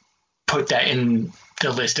to put that in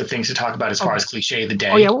the list of things to talk about as far as cliche of the day.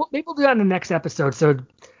 Oh yeah, maybe we'll do that in the next episode. So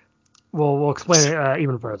we'll explain it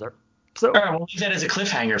even further. So all right, we'll leave that as a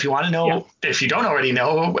cliffhanger. If you want to know, if you don't already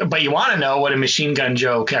know, but you want to know what a Machine Gun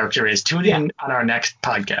Joe character is, tune in on our next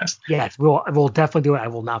podcast. Yes, we'll definitely do it. I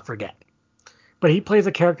will not forget. But he plays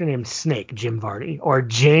a character named Snake, Jim Varney, or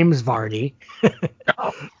James Varney.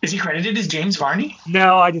 Is he credited as James Varney?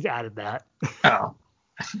 No, I just added that. Oh,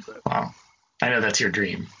 wow. I know that's your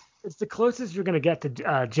dream. It's the closest you're going to get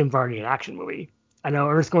to Jim Varney in an action movie. I know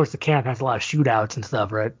Ernest Goes to Camp has a lot of shootouts and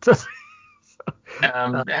stuff, right?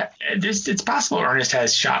 It's possible Ernest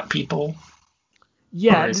has shot people.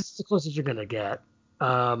 Yeah, this is the closest you're going to get.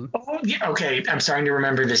 Okay. I'm starting to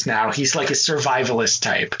remember this now. He's like a survivalist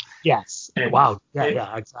type. Yes. Wow.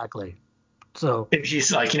 Yeah, exactly. So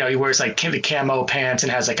he's like, he wears like the camo pants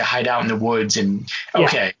and has like a hideout in the woods. And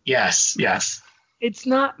yes. It's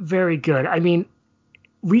not very good. I mean,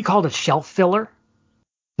 we called it shelf filler.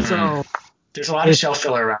 So there's a lot of shelf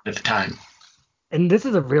filler around at the time. And this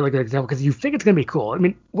is a really good example because you think it's going to be cool. I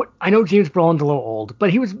mean, I know James Brolin's a little old,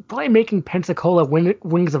 but he was probably making Pensacola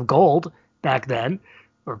Wings of Gold back then,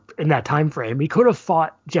 or in that time frame. He could have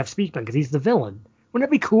fought Jeff Speakman because he's the villain. Wouldn't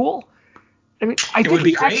that be cool? I mean, I think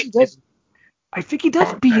he actually does. I think he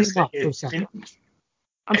does beat him up for a second.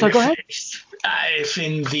 I'm sorry, go ahead. If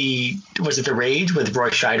in was it The Rage with Roy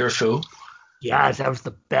Scheider Fu? Yes, that was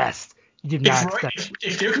the best. You did not expect.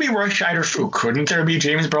 If there could be Roy Scheider Fu, couldn't there be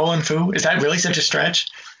James Brolin Fu? Is that really such a stretch?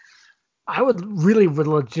 I would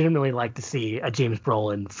legitimately like to see a James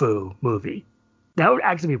Brolin Fu movie. That would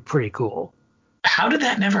actually be pretty cool. How did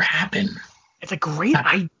that never happen? It's a great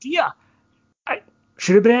idea.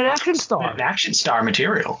 Should have been an Action Star. An Action Star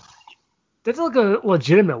material. That's like a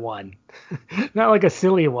legitimate one, not like a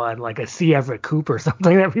silly one, like a C. Everett Koop or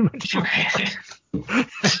something that we might do.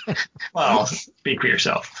 Well, speak for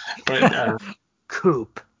yourself. But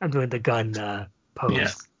Koop. I'm doing the gun pose. Yeah.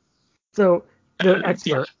 So the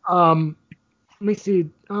expert. Let me see.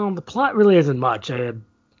 The plot really isn't much. I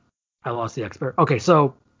lost the expert. Okay,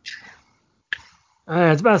 so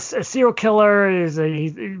it's about a serial killer.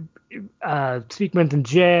 Speakman's in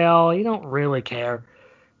jail. You don't really care.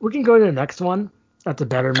 We can go to the next one. That's a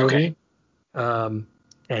better movie. Okay.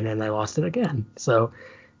 And then I lost it again. So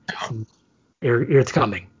here it's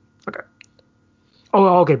coming. Okay.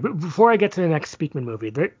 Oh, okay. But before I get to the next Speakman movie,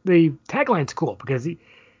 the tagline's cool because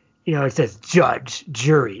it says judge,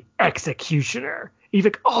 jury, executioner. You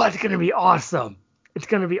think, oh, that's gonna be awesome. It's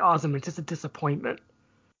gonna be awesome. It's just a disappointment.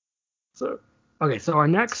 So, okay, so our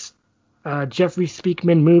next Jeffrey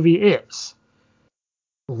Speakman movie is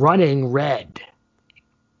Running Red.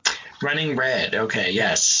 Running Red. Okay,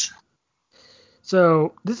 yes.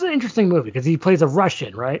 So this is an interesting movie because he plays a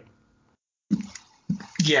Russian, right?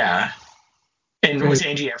 Yeah. And was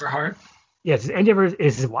Angie Everhart? Yes, Angie Everhart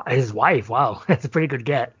is his wife. Wow, that's a pretty good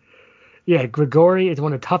get. Yeah, Grigory is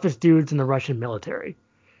one of the toughest dudes in the Russian military,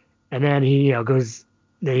 and then he goes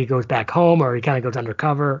back home, or he kind of goes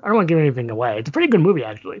undercover. I don't want to give anything away. It's a pretty good movie,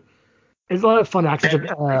 actually. It's a lot of fun action.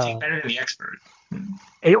 Better than The Expert.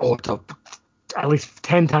 It's at least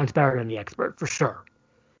 10 times better than The Expert, for sure.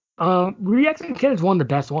 Reacting Kid is one of the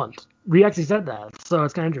best ones. We actually said that, so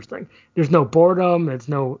it's kind of interesting. There's no boredom. It's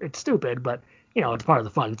stupid, but it's part of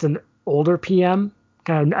the fun. It's an older PM,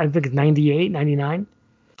 kind of. I think it's 98, 99.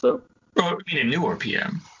 So. Oh, I mean a newer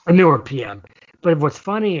PM. A newer PM. But what's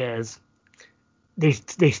funny is they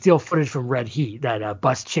steal footage from Red Heat, that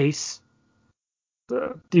bus chase.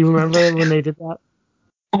 Do you remember when they did that?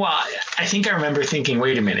 Well, I think I remember thinking,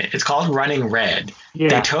 wait a minute, it's called Running Red. Yeah.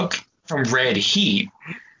 They took from Red Heat.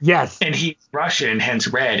 Yes. And he's Russian, hence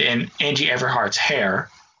red. And Angie Everhart's hair,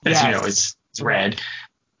 as you know, is red.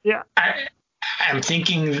 Yeah. I'm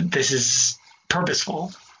thinking this is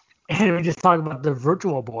purposeful. And we just talked about the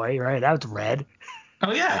Virtual Boy, right? That was red.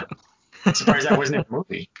 Oh, yeah. I'm surprised that wasn't in the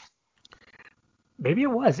movie. Maybe it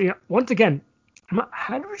was. Once again,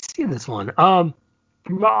 how do we see this one? I'll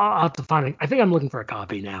have to find it. I think I'm looking for a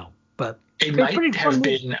copy now. But it might have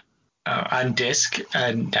been on disc,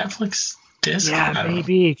 Netflix disc. Yeah,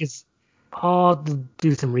 maybe, because I'll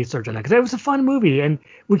do some research on that, because it was a fun movie, and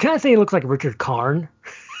we kind of say he looks like Richard Karn.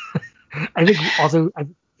 I think also I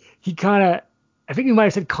think you might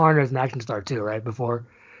have said Karn as an action star too, right, before.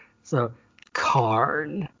 So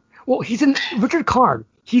Karn. Well, he's in Richard Karn.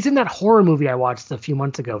 He's in that horror movie I watched a few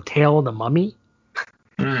months ago, Tale of the Mummy.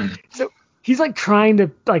 Mm. So he's like trying to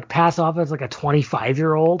pass off as like a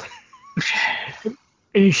 25-year-old. And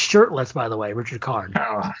he's shirtless, by the way, Richard Karn.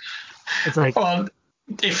 Oh. It's like, well,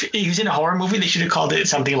 if he was in a horror movie, they should have called it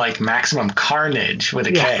something like Maximum Carnage with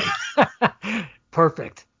a K.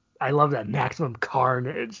 Perfect. I love that. Maximum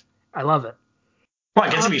Carnage. I love it. Well,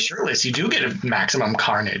 I guess if he's shirtless, you do get a maximum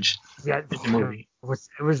carnage in the movie.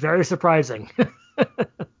 It was very surprising.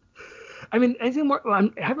 I mean, anything more? I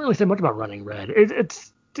haven't really said much about Running Red.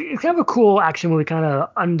 It's kind of a cool action movie, kind of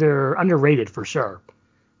underrated for sure.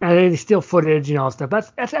 And they steal footage and all that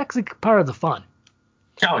stuff. That's actually part of the fun.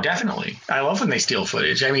 Oh, definitely. I love when they steal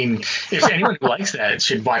footage. I mean, if anyone who likes that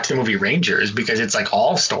should watch the movie Rangers, because it's like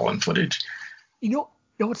all stolen footage. You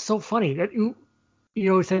know what's so funny? That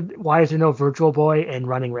you said, why is there no Virtual Boy in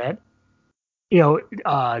Running Red?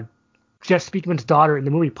 Jeff Speakman's daughter in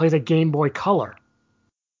the movie plays a Game Boy Color.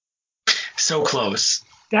 So close.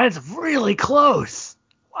 That is really close.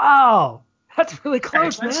 Wow. That's really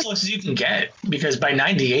close, man. As close as you can get, because by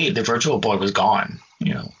 98, the Virtual Boy was gone,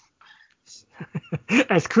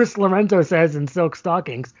 As Chris Lorenzo says in Silk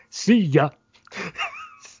Stockings, see ya.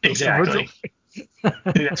 Exactly.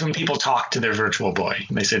 That's when people talk to their Virtual Boy.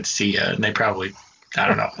 They said see ya, and they probably, I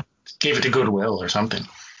don't know, gave it to Goodwill or something.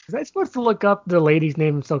 Was I supposed to look up the lady's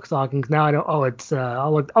name in Silk Stockings? Now I don't. Oh, it's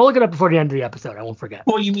I'll look it up before the end of the episode. I won't forget.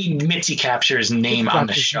 Well, you mean Mitzi Capture's name on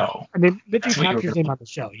the show? I mean Mitzi Capture's name on the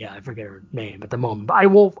show. Yeah, I forget her name at the moment, but I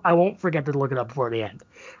won't forget to look it up before the end.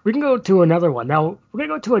 We can go to another one. Now we're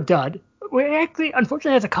gonna go to a dud. We actually,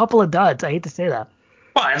 unfortunately, has a couple of duds. I hate to say that.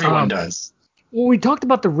 Well, everyone does. Well, we talked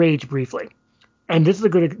about The Rage briefly, and this is a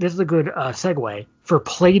good segue for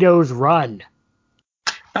Plato's Run.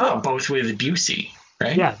 Oh, both with Busey,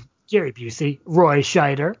 right? Yeah, Gary Busey, Roy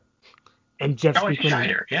Scheider, and Jeff Speakman.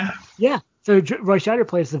 Scheider, yeah. Yeah, so Roy Scheider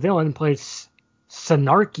plays the villain, plays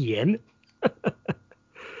Snarkian. I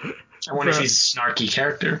wonder if he's a snarky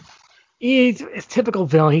character. He's a typical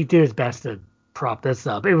villain. He did his best to prop this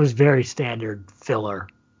up. It was very standard filler.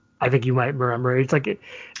 I think you might remember. It's like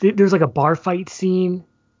there's like a bar fight scene.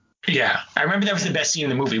 Yeah, I remember that was the best scene in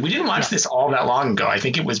the movie. We didn't watch this all that long ago. I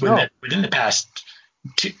think it was within the past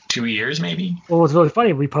 2 years, maybe. Well, it was really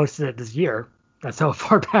funny. We posted it this year. That's how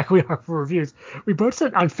far back we are for reviews. We posted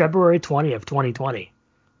it on February 20th, 2020.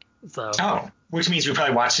 So. Oh, which means we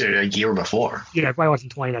probably watched it a year before. Yeah, I probably watched it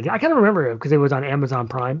in 2019. I kind of remember it because it was on Amazon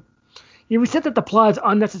Prime. Yeah, we said that the plot is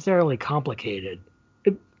unnecessarily complicated.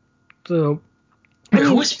 Who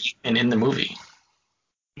was Speakman in the movie?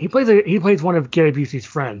 He plays one of Gary Busey's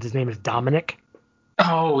friends. His name is Dominic.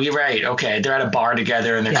 Oh, you're right. Okay, they're at a bar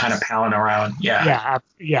together and they're kind of palling around. Yeah.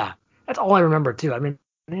 Yeah. That's all I remember too. I mean,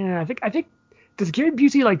 I think does Gary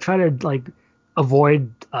Busey like try to like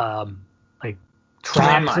avoid like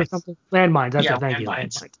traps or Landmines. something? Landmines. That's Yeah, it. Thank you.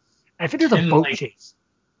 landmines. Landmines. I think there's a And boat like, chase.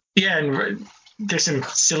 yeah, and there's some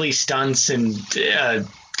silly stunts, and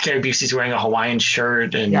Gary Busey's wearing a Hawaiian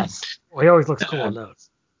shirt, and Yes. Well, he always looks cool in those.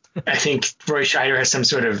 I think Roy Scheider has some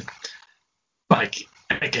sort of, like,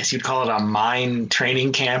 I guess you'd call it a mine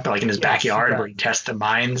training camp, like in his backyard where he tests the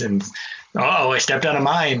mines, and I stepped on a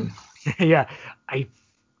mine. Yeah. Did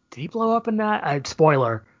he blow up in that?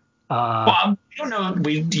 Spoiler. Well, we don't know.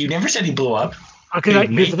 You never said he blew up.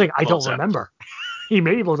 Here's the thing. I don't up. remember. He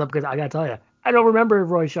maybe blows up because I got to tell you, I don't remember if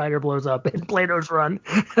Roy Scheider blows up in Plato's Run.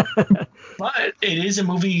 But it is a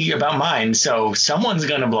movie about mines, so someone's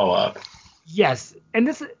going to blow up. Yes. And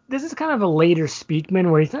this is kind of a later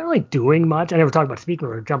Speakman where he's not really doing much. I never talked about Speakman.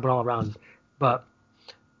 We're jumping all around. But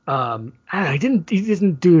I don't know, he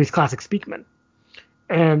didn't do his classic Speakman.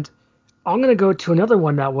 And I'm going to go to another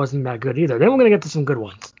one that wasn't that good either. Then we're going to get to some good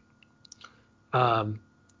ones. And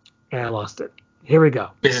I lost it. Here we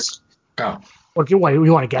go. Okay, wait,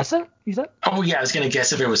 you want to guess it? You said? Oh, yeah, I was going to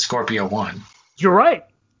guess if it was Scorpio 1. You're right.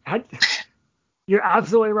 You're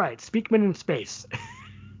absolutely right. Speakman in space.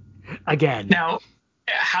 Again. Now,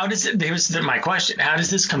 how does it? Here's my question. How does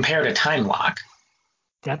this compare to Time Lock?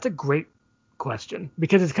 That's a great question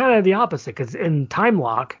because it's kind of the opposite. Because in Time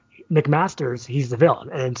Lock, McMaster's he's the villain,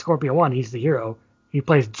 and in Scorpio 1 he's the hero. He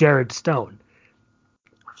plays Jared Stone.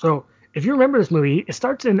 So if you remember this movie, it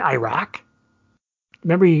starts in Iraq.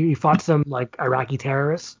 Remember he fought some like Iraqi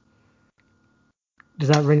terrorists. Does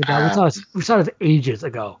that ring a bell? We saw this ages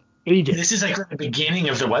ago. Ages. This is like the beginning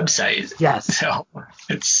of the website. Yes. So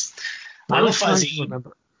it's a little fuzzy.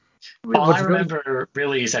 All I remember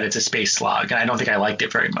really is that it's a space slog, and I don't think I liked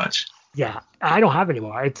it very much. Yeah, I don't have it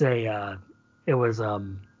anymore. It was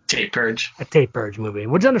Tape Purge. A Tape Purge movie,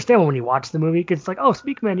 which is understandable when you watch the movie because it's like, oh,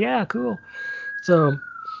 Speakman, yeah, cool. So,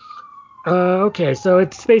 okay, so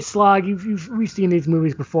it's space slog. We've seen these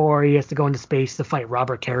movies before. He has to go into space to fight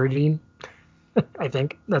Robert Carradine. I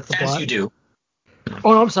think that's the plot. As you do.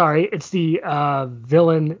 Oh, no, I'm sorry. It's the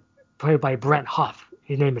villain played by Brent Huff.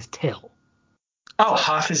 His name is Till. Oh,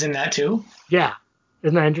 Huff is in that too? Yeah.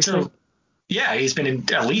 Isn't that interesting? So, yeah, he's been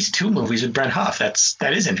in at least 2 movies with Brent Huff.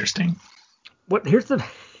 That is interesting. Here's the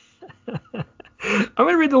I'm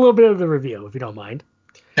going to read a little bit of the review, if you don't mind.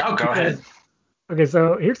 Oh, go ahead. Okay,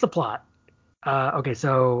 so here's the plot. Okay,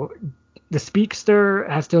 so the Speakster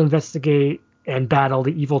has to investigate and battle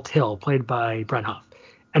the evil Till, played by Brent Huff.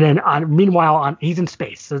 And then, meanwhile, he's in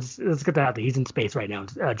space. So let's get that out there. He's in space right now,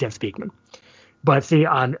 Jeff Speakman. But see,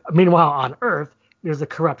 meanwhile, on Earth, there's a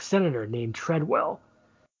corrupt senator named Treadwell.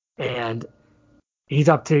 And he's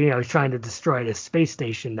up to, he's trying to destroy this space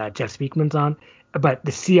station that Jeff Speakman's on. But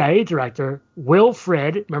the CIA director,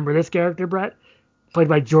 Wilfred, remember this character, Brett? Played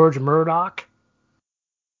by George Murdoch.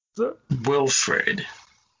 Wilfred.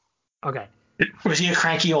 Okay. Was he a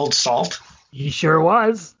cranky old salt? He sure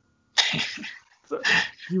was.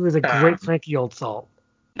 He was a great cranky old salt.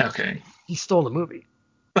 Okay. He stole the movie.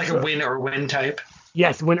 Like a Win Irwin type?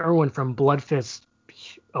 Yes, Win Irwin from Blood Fist.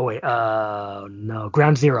 Oh, wait. No.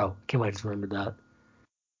 Ground Zero. Can't wait, I just remembered that.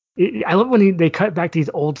 I love when they cut back these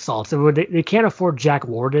old salts. So they can't afford Jack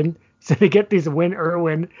Warden, so they get these Win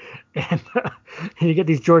Irwin and you get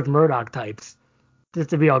these George Murdoch types just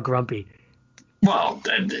to be all grumpy. Well,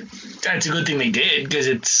 that's a good thing they did because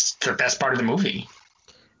it's the best part of the movie.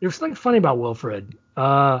 There's something funny about Wilfred.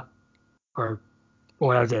 I think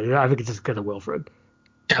it's just because of Wilfred.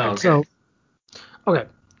 Oh, okay.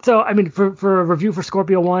 So I mean, for a review for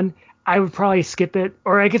Scorpio 1, I would probably skip it.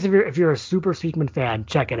 Or I guess if you're a super Speakman fan,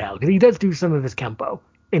 check it out because he does do some of his Kempo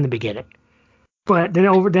in the beginning, but then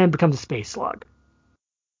it becomes a space slog.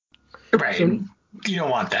 Right. So, you don't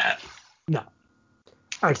want that. No. All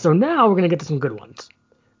right. So now we're gonna get to some good ones.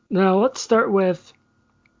 Now let's start with.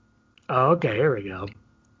 Oh, okay. Here we go.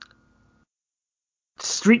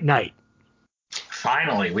 Street Night.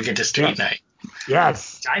 Finally, we get to Street Night.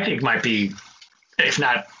 Yes. I think might be, if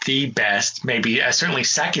not the best, maybe certainly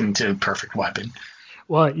second to Perfect Weapon.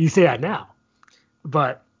 Well, you say that now,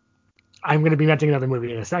 but I'm going to be mentioning another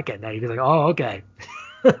movie in a second. Now you'd be like, oh, okay.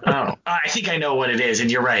 I think I know what it is,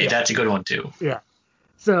 and you're right. Yeah. That's a good one too. Yeah.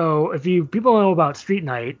 So if people know about Street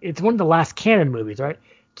Night, it's one of the last canon movies, right?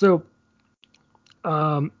 So,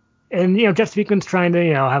 and Jeff Speakman's trying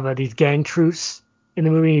to have these gang truce in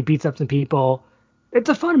the movie. He beats up some people. It's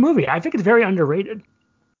a fun movie. I think it's very underrated.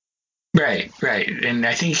 Right. And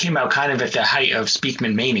I think it came out kind of at the height of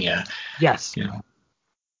Speakman mania. Yes.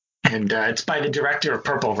 And it's by the director of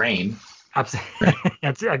Purple Rain. Absolutely.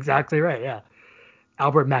 That's exactly right, yeah.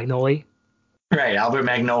 Albert Magnoli. Right, Albert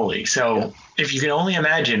Magnoli. So if you can only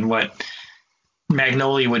imagine what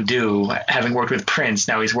Magnolia would do, having worked with Prince.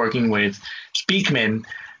 Now he's working with Speakman.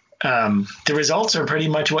 The results are pretty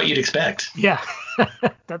much what you'd expect. Yeah,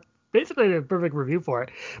 that's basically the perfect review for it.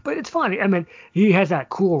 But it's funny. I mean, he has that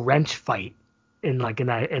cool wrench fight in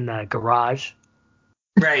the garage.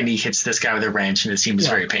 Right, and he hits this guy with a wrench, and it seems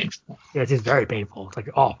very painful. Yeah, it's just very painful. It's like,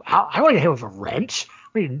 oh, I want to get hit with a wrench.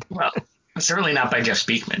 I mean, well, certainly not by Jeff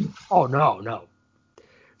Speakman. Oh no.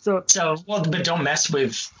 So but don't mess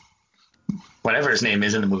with whatever his name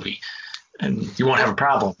is in the movie, and you won't have a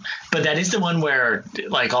problem. But that is the one where,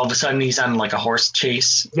 like, all of a sudden he's on like a horse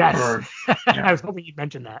chase. Yes, or, I was hoping you'd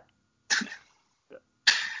mention that.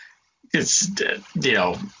 It's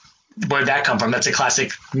where'd that come from? That's a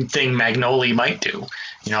classic thing Magnolia might do.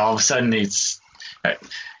 All of a sudden he says,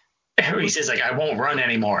 like, I won't run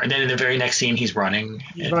anymore, and then in the very next scene he's running.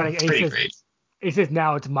 He's running. It's pretty great. He says,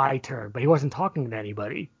 now it's my turn, but he wasn't talking to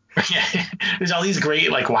anybody. Yeah, there's all these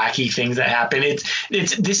great, like, wacky things that happen.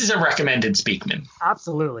 This is a recommended Speakman.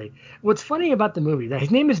 Absolutely. What's funny about the movie, that his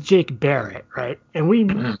name is Jake Barrett, right? And we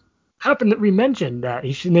we mentioned that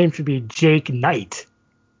his name should be Jake Knight.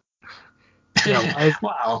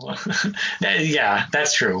 Wow. Yeah,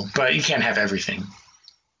 that's true. But you can't have everything.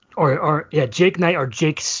 Or Jake Knight or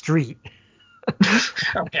Jake Street.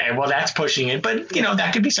 Okay, well, that's pushing it, but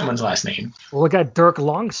that could be someone's last name. Well, we got Dirk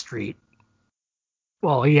Longstreet.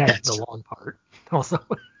 Well, he has the long part. Also,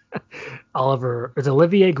 Oliver, it's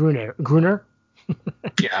Olivier Gruner.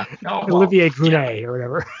 Yeah. Olivier Grunet or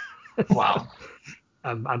whatever. Wow.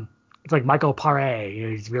 It's like Michael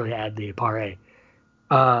Paré. He's really add the Paré.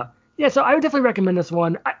 So I would definitely recommend this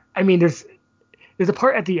one. I mean, there's a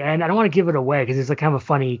part at the end. I don't want to give it away because it's like kind of a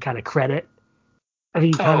funny kind of credit. I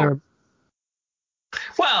mean,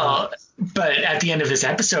 Well, but at the end of this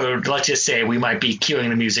episode, let's just say we might be cueing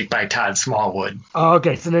the music by Todd Smallwood. Oh,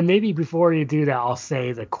 okay. So then maybe before you do that, I'll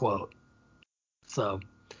say the quote. So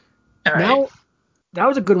now that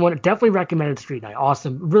was a good one. Definitely recommended Street Night.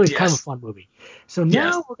 Awesome. Really kind of a fun movie. So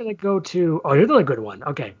now we're going to go to, here's another good one.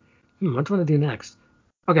 Okay. What do you want to do next?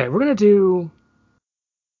 Okay. We're going to do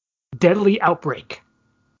Deadly Outbreak.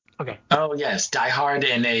 Okay. Oh, yes. Die Hard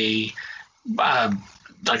in a,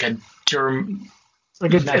 like a germ...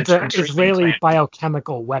 Like it's an Israeli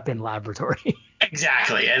biochemical weapon laboratory.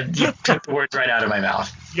 Exactly. And you took the words right out of my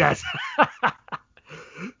mouth. Yes.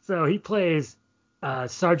 So he plays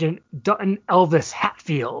Sergeant Dutton Elvis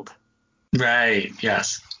Hatfield. Right.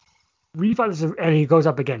 Yes. We thought this, and he goes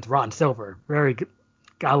up against Ron Silver. Very good.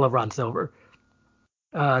 I love Ron Silver.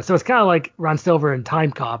 So it's kind of like Ron Silver in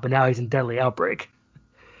Time Cop, and now he's in Deadly Outbreak.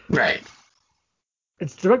 Right.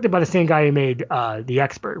 It's directed by the same guy who made The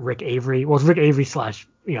Expert, Rick Avery. Well, it's Rick Avery /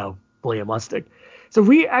 William Lustig. So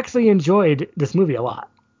we actually enjoyed this movie a lot.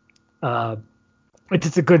 It's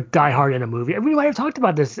just a good Die Hard in a movie. We might have talked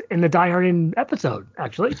about this in the Die Hard in episode,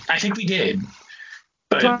 actually. I think we did.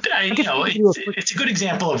 But, it's a good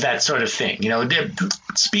example of that sort of thing.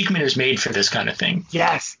 Speakman is made for this kind of thing.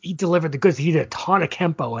 Yes, he delivered the goods. He did a ton of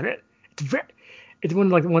Kempo in it. It's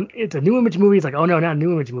it's a New Image movie. It's like, oh no, not a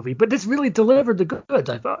New Image movie. But this really delivered the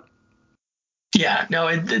goods, I thought. Yeah,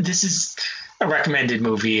 no, this is a recommended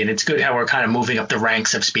movie, and it's good how we're kind of moving up the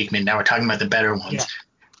ranks of Speakman. Now we're talking about the better ones.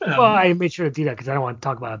 Yeah. Well, I made sure to do that because I don't want to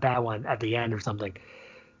talk about a bad one at the end or something.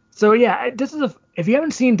 So yeah, if you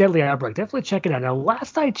haven't seen Deadly Outbreak, definitely check it out. Now,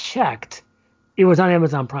 last I checked, it was on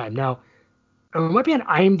Amazon Prime. Now, it might be on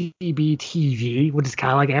IMDb TV, which is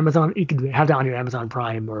kind of like Amazon. You can have that on your Amazon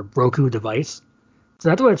Prime or Roku device. So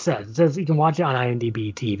that's what it says. It says you can watch it on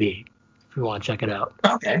IMDb TV if you want to check it out.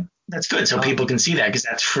 Okay, that's good. So people can see that because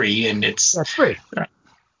that's free and that's free.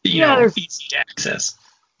 Easy to access.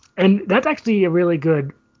 And that's actually a really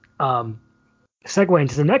good segue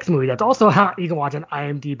into the next movie that's also you can watch on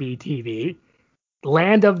IMDb TV,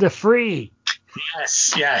 Land of the Free.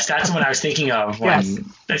 Yes, that's what I was thinking of when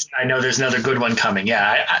I know there's another good one coming.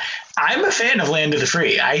 Yeah, I'm a fan of Land of the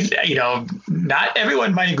Free. Not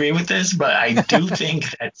everyone might agree with this, but I do think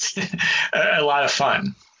that's a lot of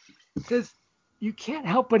fun. Because you can't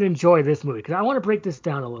help but enjoy this movie. Because I want to break this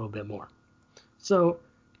down a little bit more. So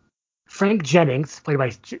Frank Jennings, played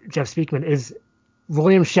by Jeff Speakman, is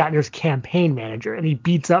William Shatner's campaign manager, and he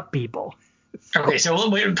beats up people. Okay, so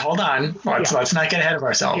wait, hold on. Let's not get ahead of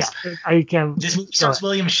ourselves. Yeah, this movie stars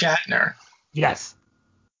William Shatner. Yes.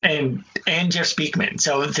 And Jeff Speakman.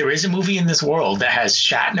 So there is a movie in this world that has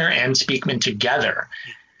Shatner and Speakman together.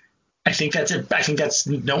 I think that's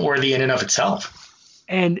noteworthy in and of itself.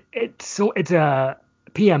 And it's a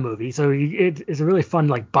PM movie, so it's a really fun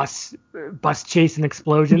like bus chase and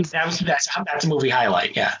explosions. That's a movie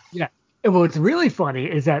highlight. Yeah. Yeah. And what's really funny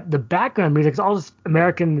is that the background music is all this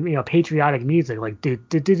American, patriotic music, like do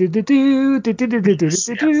do do do do do do do do do do Yes,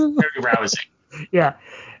 do yes, do. very rousing. Yeah,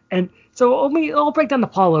 and so I'll break down the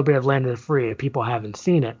plot a little bit of Land of the Free if people haven't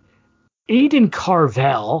seen it. Aiden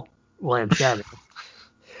Carvel, William Shatner,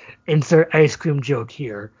 insert ice cream joke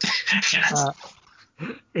here, Yes.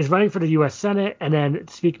 is running for the U.S. Senate, and then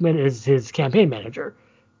Speakman is his campaign manager,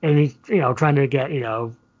 and he's trying to get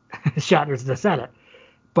Shatner to the Senate,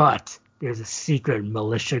 but there's a secret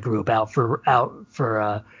militia group out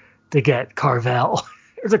for to get Carvel.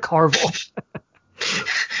 There's a Carvel.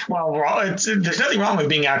 Well, there's nothing wrong with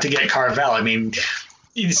being out to get Carvel. I mean,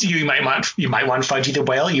 you might want Fudgy the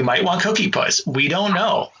Whale. You might want Cookie Puss. We don't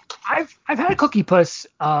know. I've had Cookie Puss,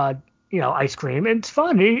 ice cream, and it's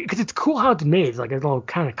fun because it's cool how it's made. It's like a little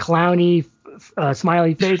kind of clowny,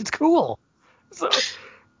 smiley face. It's cool.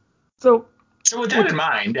 So So with that in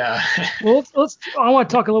mind, well, let's. I want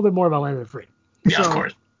to talk a little bit more about Land of the Free. yeah, of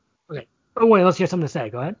course. Okay. Oh wait, let's hear something to say.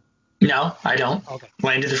 Go ahead. No, I don't. Okay.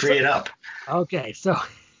 Land of the Free it up. Okay, so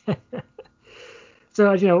as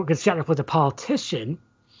you know, because Shatner was a politician,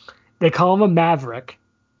 they call him a maverick,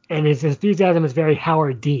 and his enthusiasm is very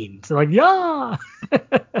Howard Dean. So like, yeah.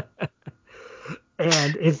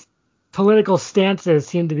 And his political stances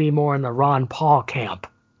seem to be more in the Ron Paul camp.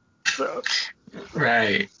 So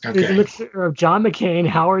Right. there's a Okay. mixture of John McCain,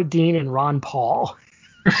 Howard Dean, and Ron Paul.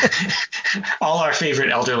 All our favorite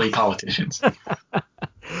elderly politicians.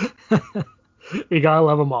 You gotta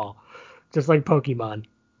love them all, just like Pokemon.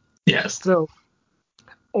 Yes. So,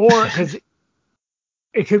 or because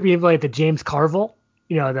it could be like the James Carville,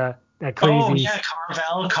 that crazy. Oh yeah,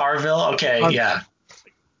 Carvel. Okay, yeah.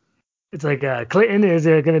 It's like Clinton, is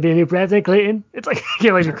there going to be a new president, Clinton? It's like I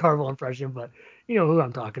can't like your Carville impression, but you know who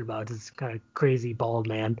I'm talking about. This kind of crazy bald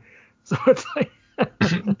man. So it's like.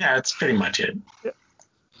 Yeah, that's pretty much it.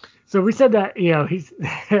 So we said that he's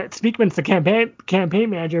Speakman's the campaign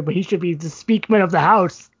manager, but he should be the Speakman of the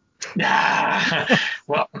House. Yeah.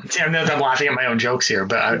 Well, see, I know that I'm laughing at my own jokes here,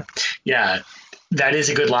 but yeah, that is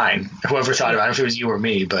a good line. Whoever thought of it, I don't know if it was you or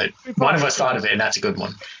me, but one of us thought of it, and that's a good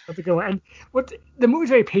one. That's a good one. And the movie's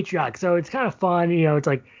very patriotic, so it's kind of fun. It's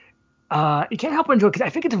like you can't help but enjoy it because I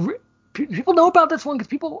think people know about this one because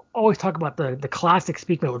people always talk about the classic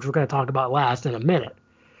Speakman, which we're going to talk about last in a minute.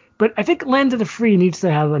 But I think Land of the Free needs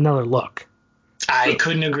to have another look. I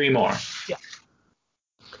couldn't agree more. Yeah.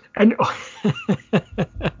 And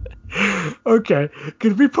okay,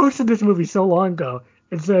 because we posted this movie so long ago.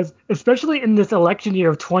 It says, especially in this election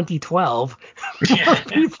year of 2012, more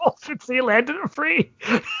people should see Land of the Free.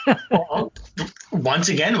 Well, once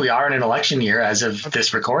again, we are in an election year as of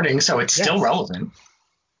this recording, so it's still relevant.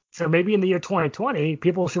 So maybe in the year 2020,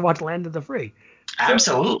 people should watch Land of the Free.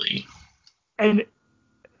 Absolutely. And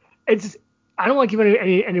I don't want to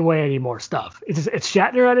give away any more stuff. It's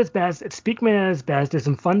Shatner at his best. It's Speakman at his best. There's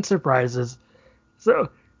some fun surprises. So,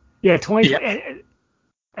 yeah, 2020. Yeah.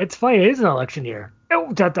 It's funny. It is an election year.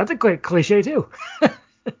 Oh, that's a great cliche too.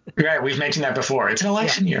 Right, we've mentioned that before. It's an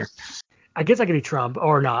election year. I guess I could do Trump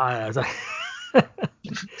or not. All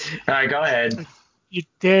right, go ahead. You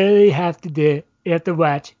totally have to do it. You have to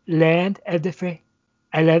watch Land of the Free.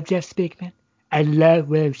 I love Jeff Speakman. I love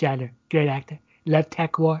William Shatner. Great actor. Love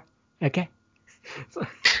Tech War. Okay.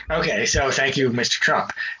 Okay, so thank you, Mr.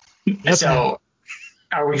 Trump. Okay. So,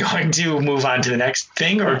 are we going to move on to the next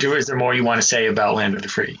thing, or is there more you want to say about Land of the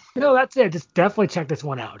Free? No, that's it. Just definitely check this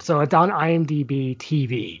one out. So it's on IMDb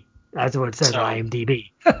TV. That's what it says on IMDb.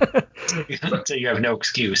 So you have no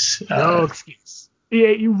excuse. No excuse. Yeah,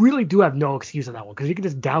 you really do have no excuse on that one because you can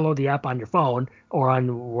just download the app on your phone or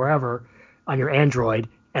on wherever on your Android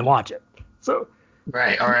and watch it. So.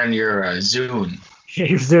 Right, or on your Zune. Yeah,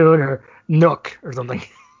 your Zune or Nook or something.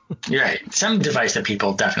 Right, some device that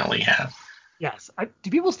people definitely have. Yes. Do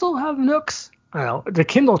people still have Nooks? I don't know. The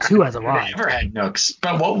Kindle too has arrived. I've never had Nooks.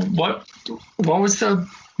 But what was the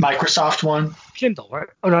Microsoft one? Kindle, right?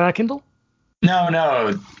 Oh, no, not Kindle?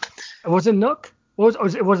 No. It wasn't Nook?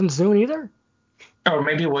 It wasn't Zune either? Oh,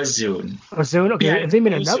 maybe it was Zune. Oh, Zune? Okay, yeah, they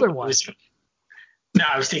made another Zune. one. No,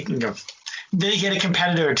 I was thinking of... They get a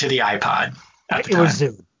competitor to the iPod at the time.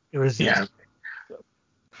 It was Zune.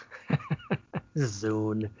 Yeah.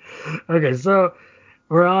 Zune. Okay, so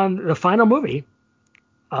we're on the final movie.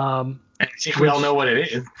 I think we all know what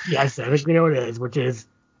it is. Yes, I think we know what it is, which is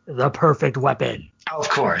The Perfect Weapon. Of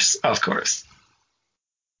course.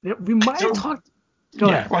 We might have talked... Go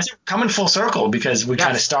ahead. Well, it's coming full circle because we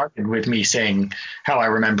kind of started with me saying how I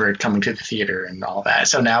remembered coming to the theater and all that.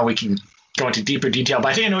 So now we can go into deeper detail. But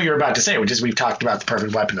I think I know what you're about to say, which is we've talked about The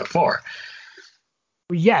Perfect Weapon before.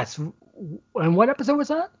 Yes. And what episode was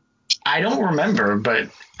that? I don't remember, but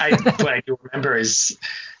what I do remember is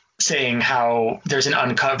saying how there's an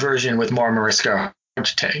uncut version with more Mariska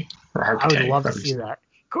Hargitay or I would Hargitay. love to see that.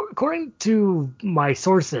 According to my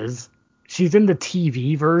sources, she's in the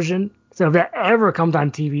TV version. So if that ever comes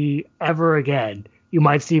on TV ever again, you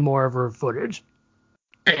might see more of her footage.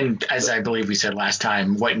 And as I believe we said last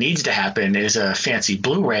time, what needs to happen is a fancy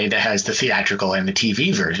Blu-ray that has the theatrical and the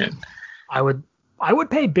TV version. I would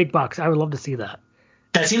pay big bucks. I would love to see that.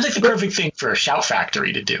 That seems like the perfect thing for a Shout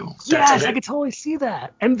Factory to do. Yes, I could totally see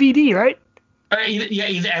that. MVD, right?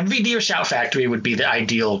 Either MVD or Shout Factory would be the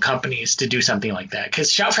ideal companies to do something like that.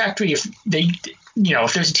 Because Shout Factory, if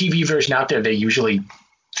there's a TV version out there, they usually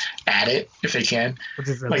add it if they can, Which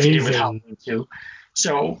is like they did with amazing. Halloween 2.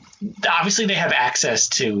 So obviously they have access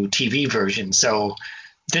to TV versions. So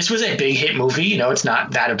this was a big hit movie. It's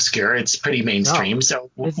not that obscure. It's pretty mainstream. No,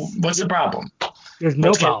 So what's the problem? There's no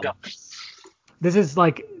Let's get it problem. This is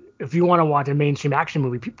like, if you want to watch a mainstream action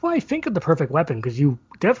movie, people probably think of The Perfect Weapon because you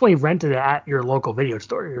definitely rented it at your local video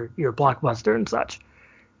store, your Blockbuster and such.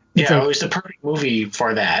 It was the perfect movie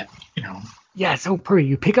for that. Yeah, so pretty.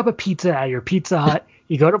 You pick up a pizza at your Pizza Hut.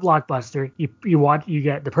 You go to Blockbuster. You watch. You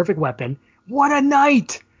get The Perfect Weapon. What a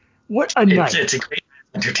night! What a night! It's a great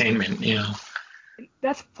entertainment.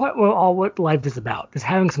 That's what life is about. Just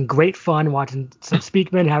having some great fun, watching some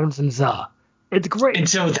Speakman, having some za. It's great. And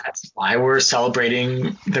so that's why we're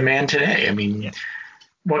celebrating the man today. I mean,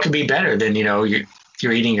 what could be better than you're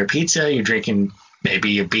eating your pizza, you're drinking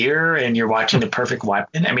maybe a beer, and you're watching The Perfect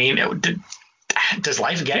Weapon? I mean, does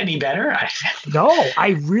life get any better?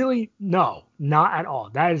 No, not at all.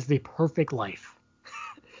 That is the perfect life.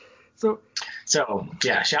 So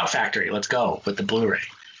yeah, Shout Factory, let's go with the Blu-ray.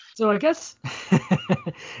 So I guess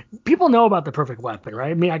people know about The Perfect Weapon,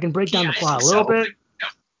 right? I mean, I can break down the plot a little bit.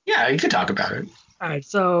 Yeah, you could talk about it. All right,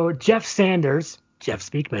 so Jeff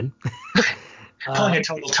Speakman. Calling a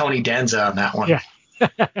total Tony Danza on that one.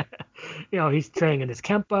 Yeah. He's training in his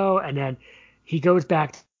Kempo, and then he goes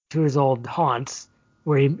back to his old haunts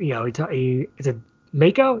where he is it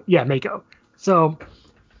Mako? Yeah, Mako. So,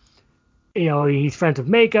 he's friends with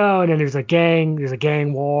Mako, and then there's a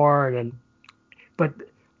gang war, but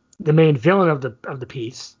the main villain of the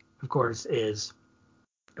piece, of course, is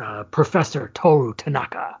Professor Toru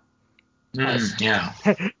Tanaka. Yeah.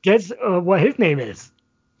 Guess what his name is?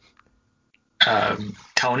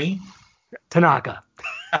 Tony Tanaka.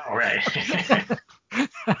 Oh, right.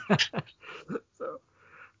 So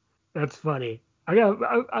that's funny. I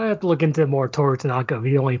have to look into more Toru Tanaka.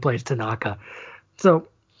 He only plays Tanaka. So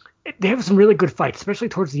they have some really good fights, especially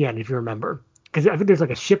towards the end, if you remember, because I think there's like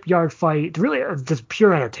a shipyard fight. It's really just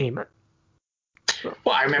pure entertainment.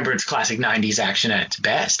 Well, I remember it's classic '90s action at its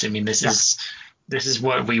best. I mean, this is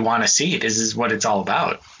what we want to see. This is what it's all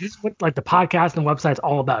about. This is what the podcast and website's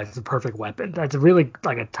all about. It's The Perfect Weapon. That's really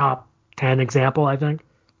like a top 10 example, I think.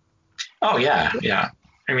 Oh yeah.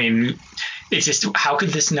 I mean, it's just, how could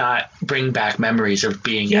this not bring back memories of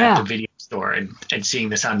being at the video store and seeing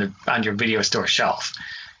this on your video store shelf?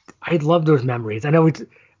 I love those memories. I know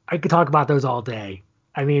I could talk about those all day.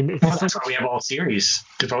 I mean, that's why we have a whole series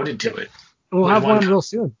devoted to it. We'll have one real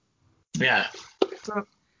soon. Yeah. So,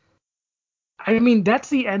 I mean, that's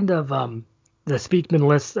the end of the Speakman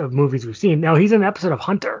list of movies we've seen. Now, he's in an episode of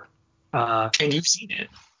Hunter. And you've seen it.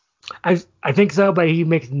 I think so, but he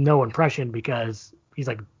makes no impression because he's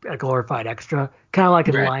like a glorified extra, kind of like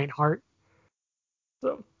in Lionheart.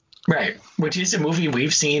 So. Right, which is a movie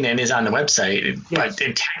we've seen and is on the website, but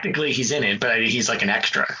technically he's in it, but he's like an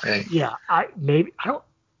extra, right? Yeah, I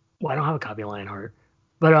don't have a copy of Lionheart,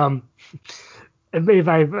 but if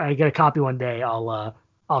I get a copy one day, I'll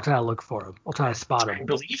try to look for him. I'll try to spot him. I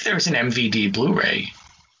believe there's an MVD Blu-ray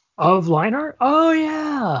of Lionheart. Oh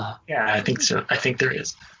yeah. Yeah, I think so. I think there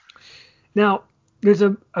is. Now, there's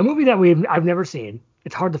a movie that I've never seen.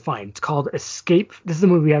 It's hard to find. It's called Escape. This is a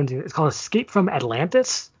movie we haven't seen. It's called Escape from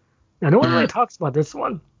Atlantis. Now, no one really talks about this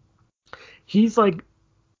one. He's like,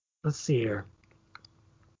 let's see here.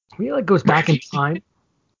 He like goes back in time.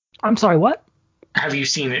 I'm sorry, what? Have you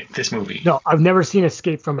seen this movie? No, I've never seen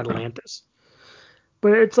Escape from Atlantis.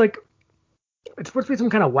 But it's like, it's supposed to be some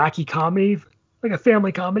kind of wacky comedy, like a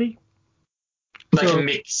family comedy. Like a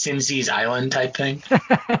McKinsey's Island type thing?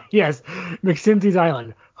 Yes, McKinsey's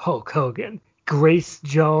Island. Hulk Hogan, Grace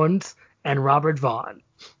Jones, and Robert Vaughn.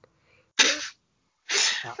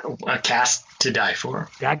 A cast to die for.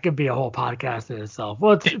 That could be a whole podcast in itself.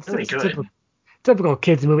 Well, it's really good. Typical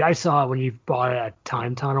kids movie. I saw it when you bought it at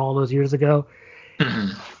Time Tunnel all those years ago.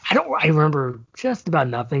 Mm-hmm. I remember just about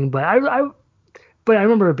nothing, but I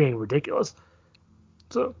remember it being ridiculous.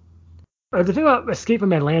 So The thing about Escape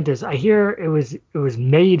from Atlantis, I hear it was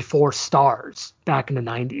made for Stars back in the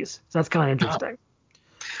 90s. So that's kind of Oh, interesting.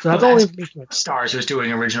 So well, that's all the that's information. Stars was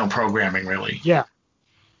doing original programming, really. Yeah.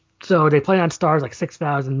 So they play on Stars like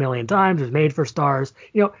 6,000 million times. It was made for Stars.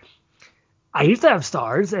 I used to have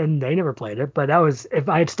Stars and they never played it, but that was if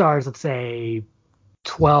I had Stars, let's say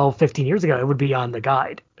 12, 15 years ago, it would be on the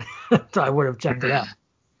guide. So I would have checked it out.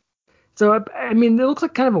 So I mean, it looks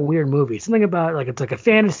like kind of a weird movie. Something about like it's like a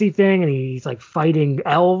fantasy thing, and he's like fighting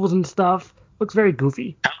elves and stuff. Looks very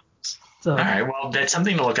goofy. All So right, well, that's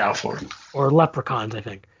something to look out for. or leprechauns, I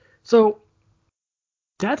think. So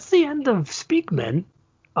that's the end of Speakman.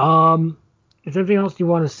 Is there anything else you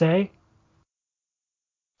want to say?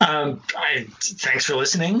 Thanks for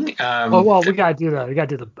listening. Oh well, we gotta do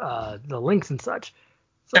the links and such.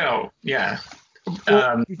 So Oh, yeah. well,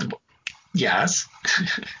 Um, yes.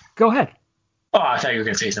 go ahead. Oh, I thought you were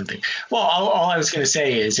going to say something. Well, all I was going to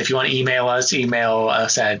say is if you want to email us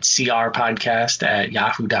at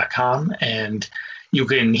crpodcast@yahoo.com. And you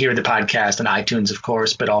can hear the podcast on iTunes, of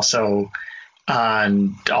course, but also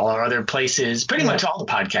on all our other places. Pretty Yeah, much all the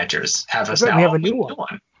podcatchers have I us bet now. we have Oh, a we new have a one. new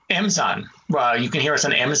one. Amazon. You can hear us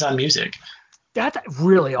on Amazon Music. That's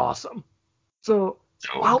really awesome. So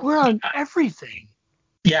So, wow, we're on yeah, everything.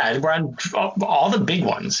 yeah, we're on all the big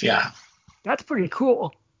ones. Yeah. That's pretty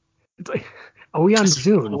cool. It's like, are we on Just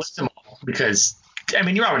Zune? list them all because, I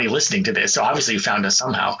mean, you're already listening to this, so obviously you found us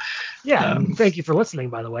somehow. Yeah, and Um, thank you for listening,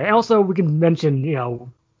 by the way. Also, we can mention,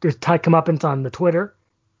 there's Ty Comeuppance on the Twitter,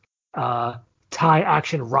 uh, Ty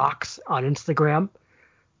Action Rocks on Instagram.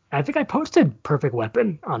 I think I posted Perfect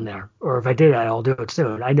Weapon on there, or if I did, I'll do it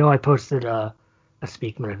soon. I know I posted a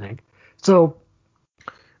Speakman, I think. So,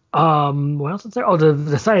 what else is there? Oh,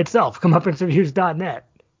 the site itself, comeupancereviews.net,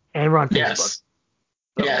 and we're on Facebook. yes.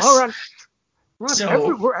 So, well, Yes.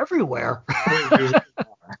 So we're everywhere.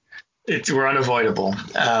 we we're unavoidable.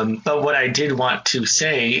 But what I did want to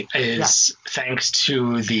say Yes, is thanks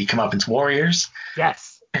to the Comeuppance Warriors,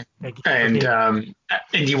 yes. Thank you for and being here.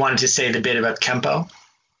 and you wanted to say the bit about Kempo.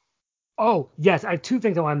 Oh, yes, I have two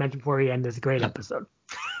things I want to mention before we end this great episode.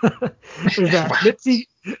 Is that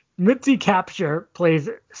Mitzi Capture plays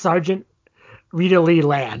Sergeant Rita Lee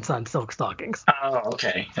Lance on Silk Stockings. Oh,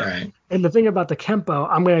 okay, all right, And the thing about the Kempo,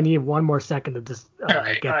 I'm going to need one more second to just all right, all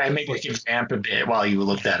get right. that Maybe for I you. can vamp a bit while you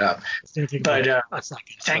look that up. It's going to take me But a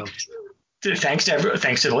second. So, thanks. Thanks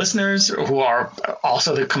to the listeners who are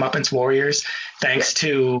also the Comeuppance Warriors. Thanks yes.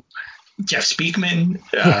 to Jeff Speakman.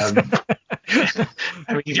 Yes.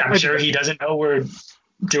 I mean, I'm sure he doesn't know we're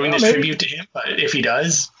doing Well, this maybe. tribute to him, but if he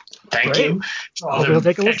does, thank Great. you for I all hope he'll the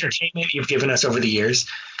take a listen. entertainment you've given us over the years.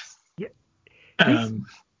 Yeah. He's, Um,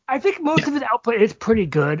 I think most yeah, of his output is pretty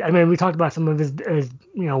good. I mean, we talked about some of his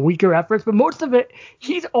weaker efforts, but most of it,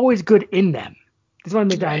 he's always good in them. Just want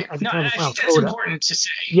to make that right. as a No, kind of a I final think that's coda. important to say.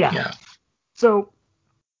 Yeah. Yeah. So,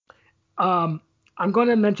 I'm going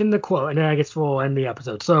to mention the quote, and then I guess we'll end the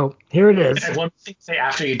episode. So here it I is. have one thing to say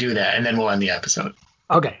after you do that, and then we'll end the episode.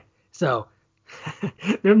 Okay. So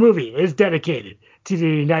the movie is dedicated to the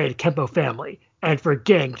United Kempo family and for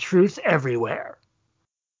gang truce everywhere.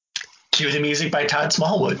 Cue the music by Todd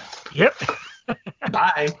Smallwood. Yep.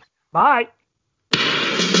 Bye. Bye.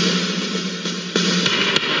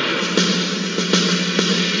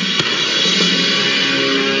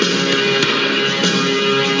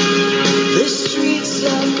 The streets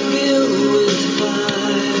are filled with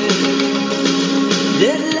fire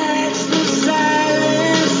that lights the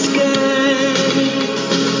silent sky,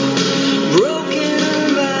 broken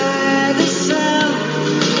by the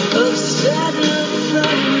sound of sudden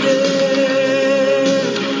thunder.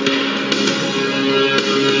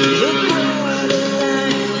 The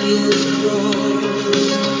borderline is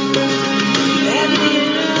crossed, and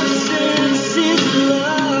innocence is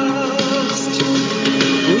lost.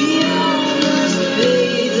 We all must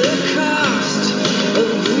pay the cost of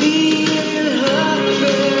greed and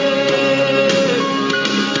hunger.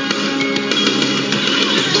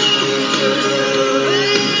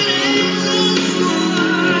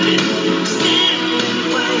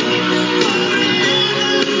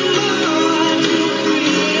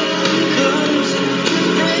 Comes to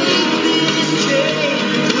break this chain.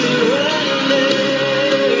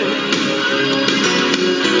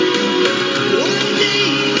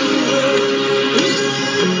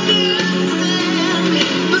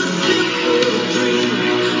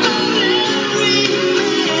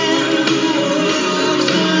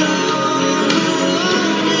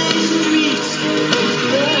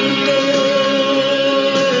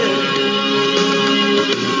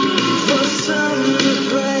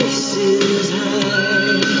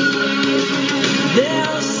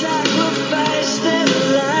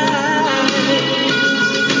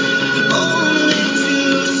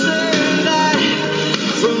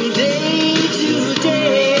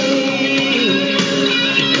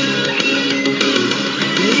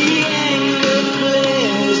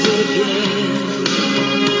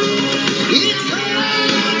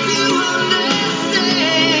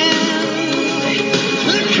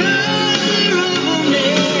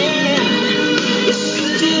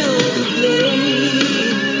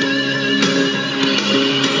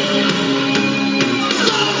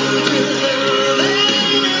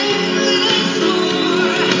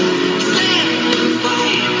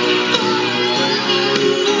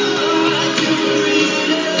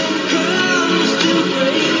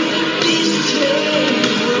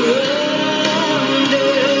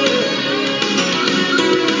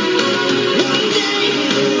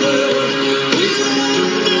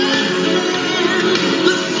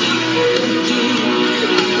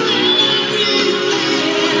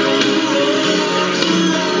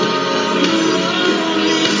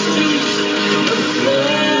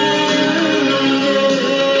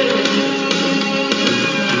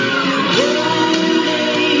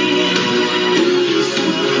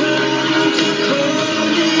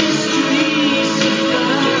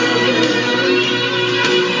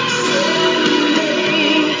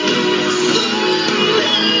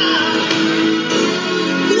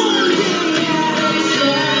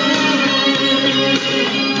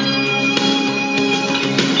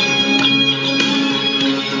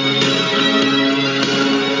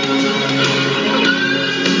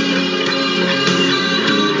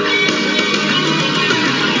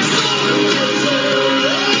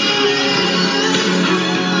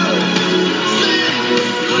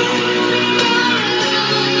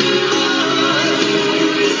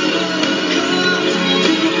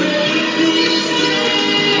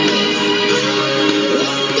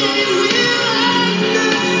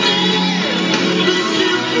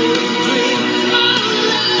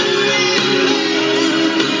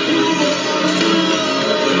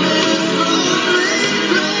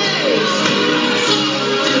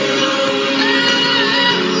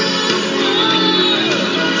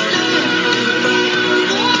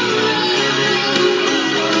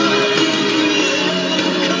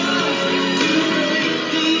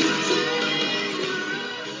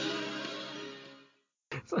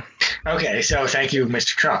 Okay, so thank you,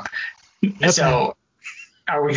 Mr. Trump. Yep. So are we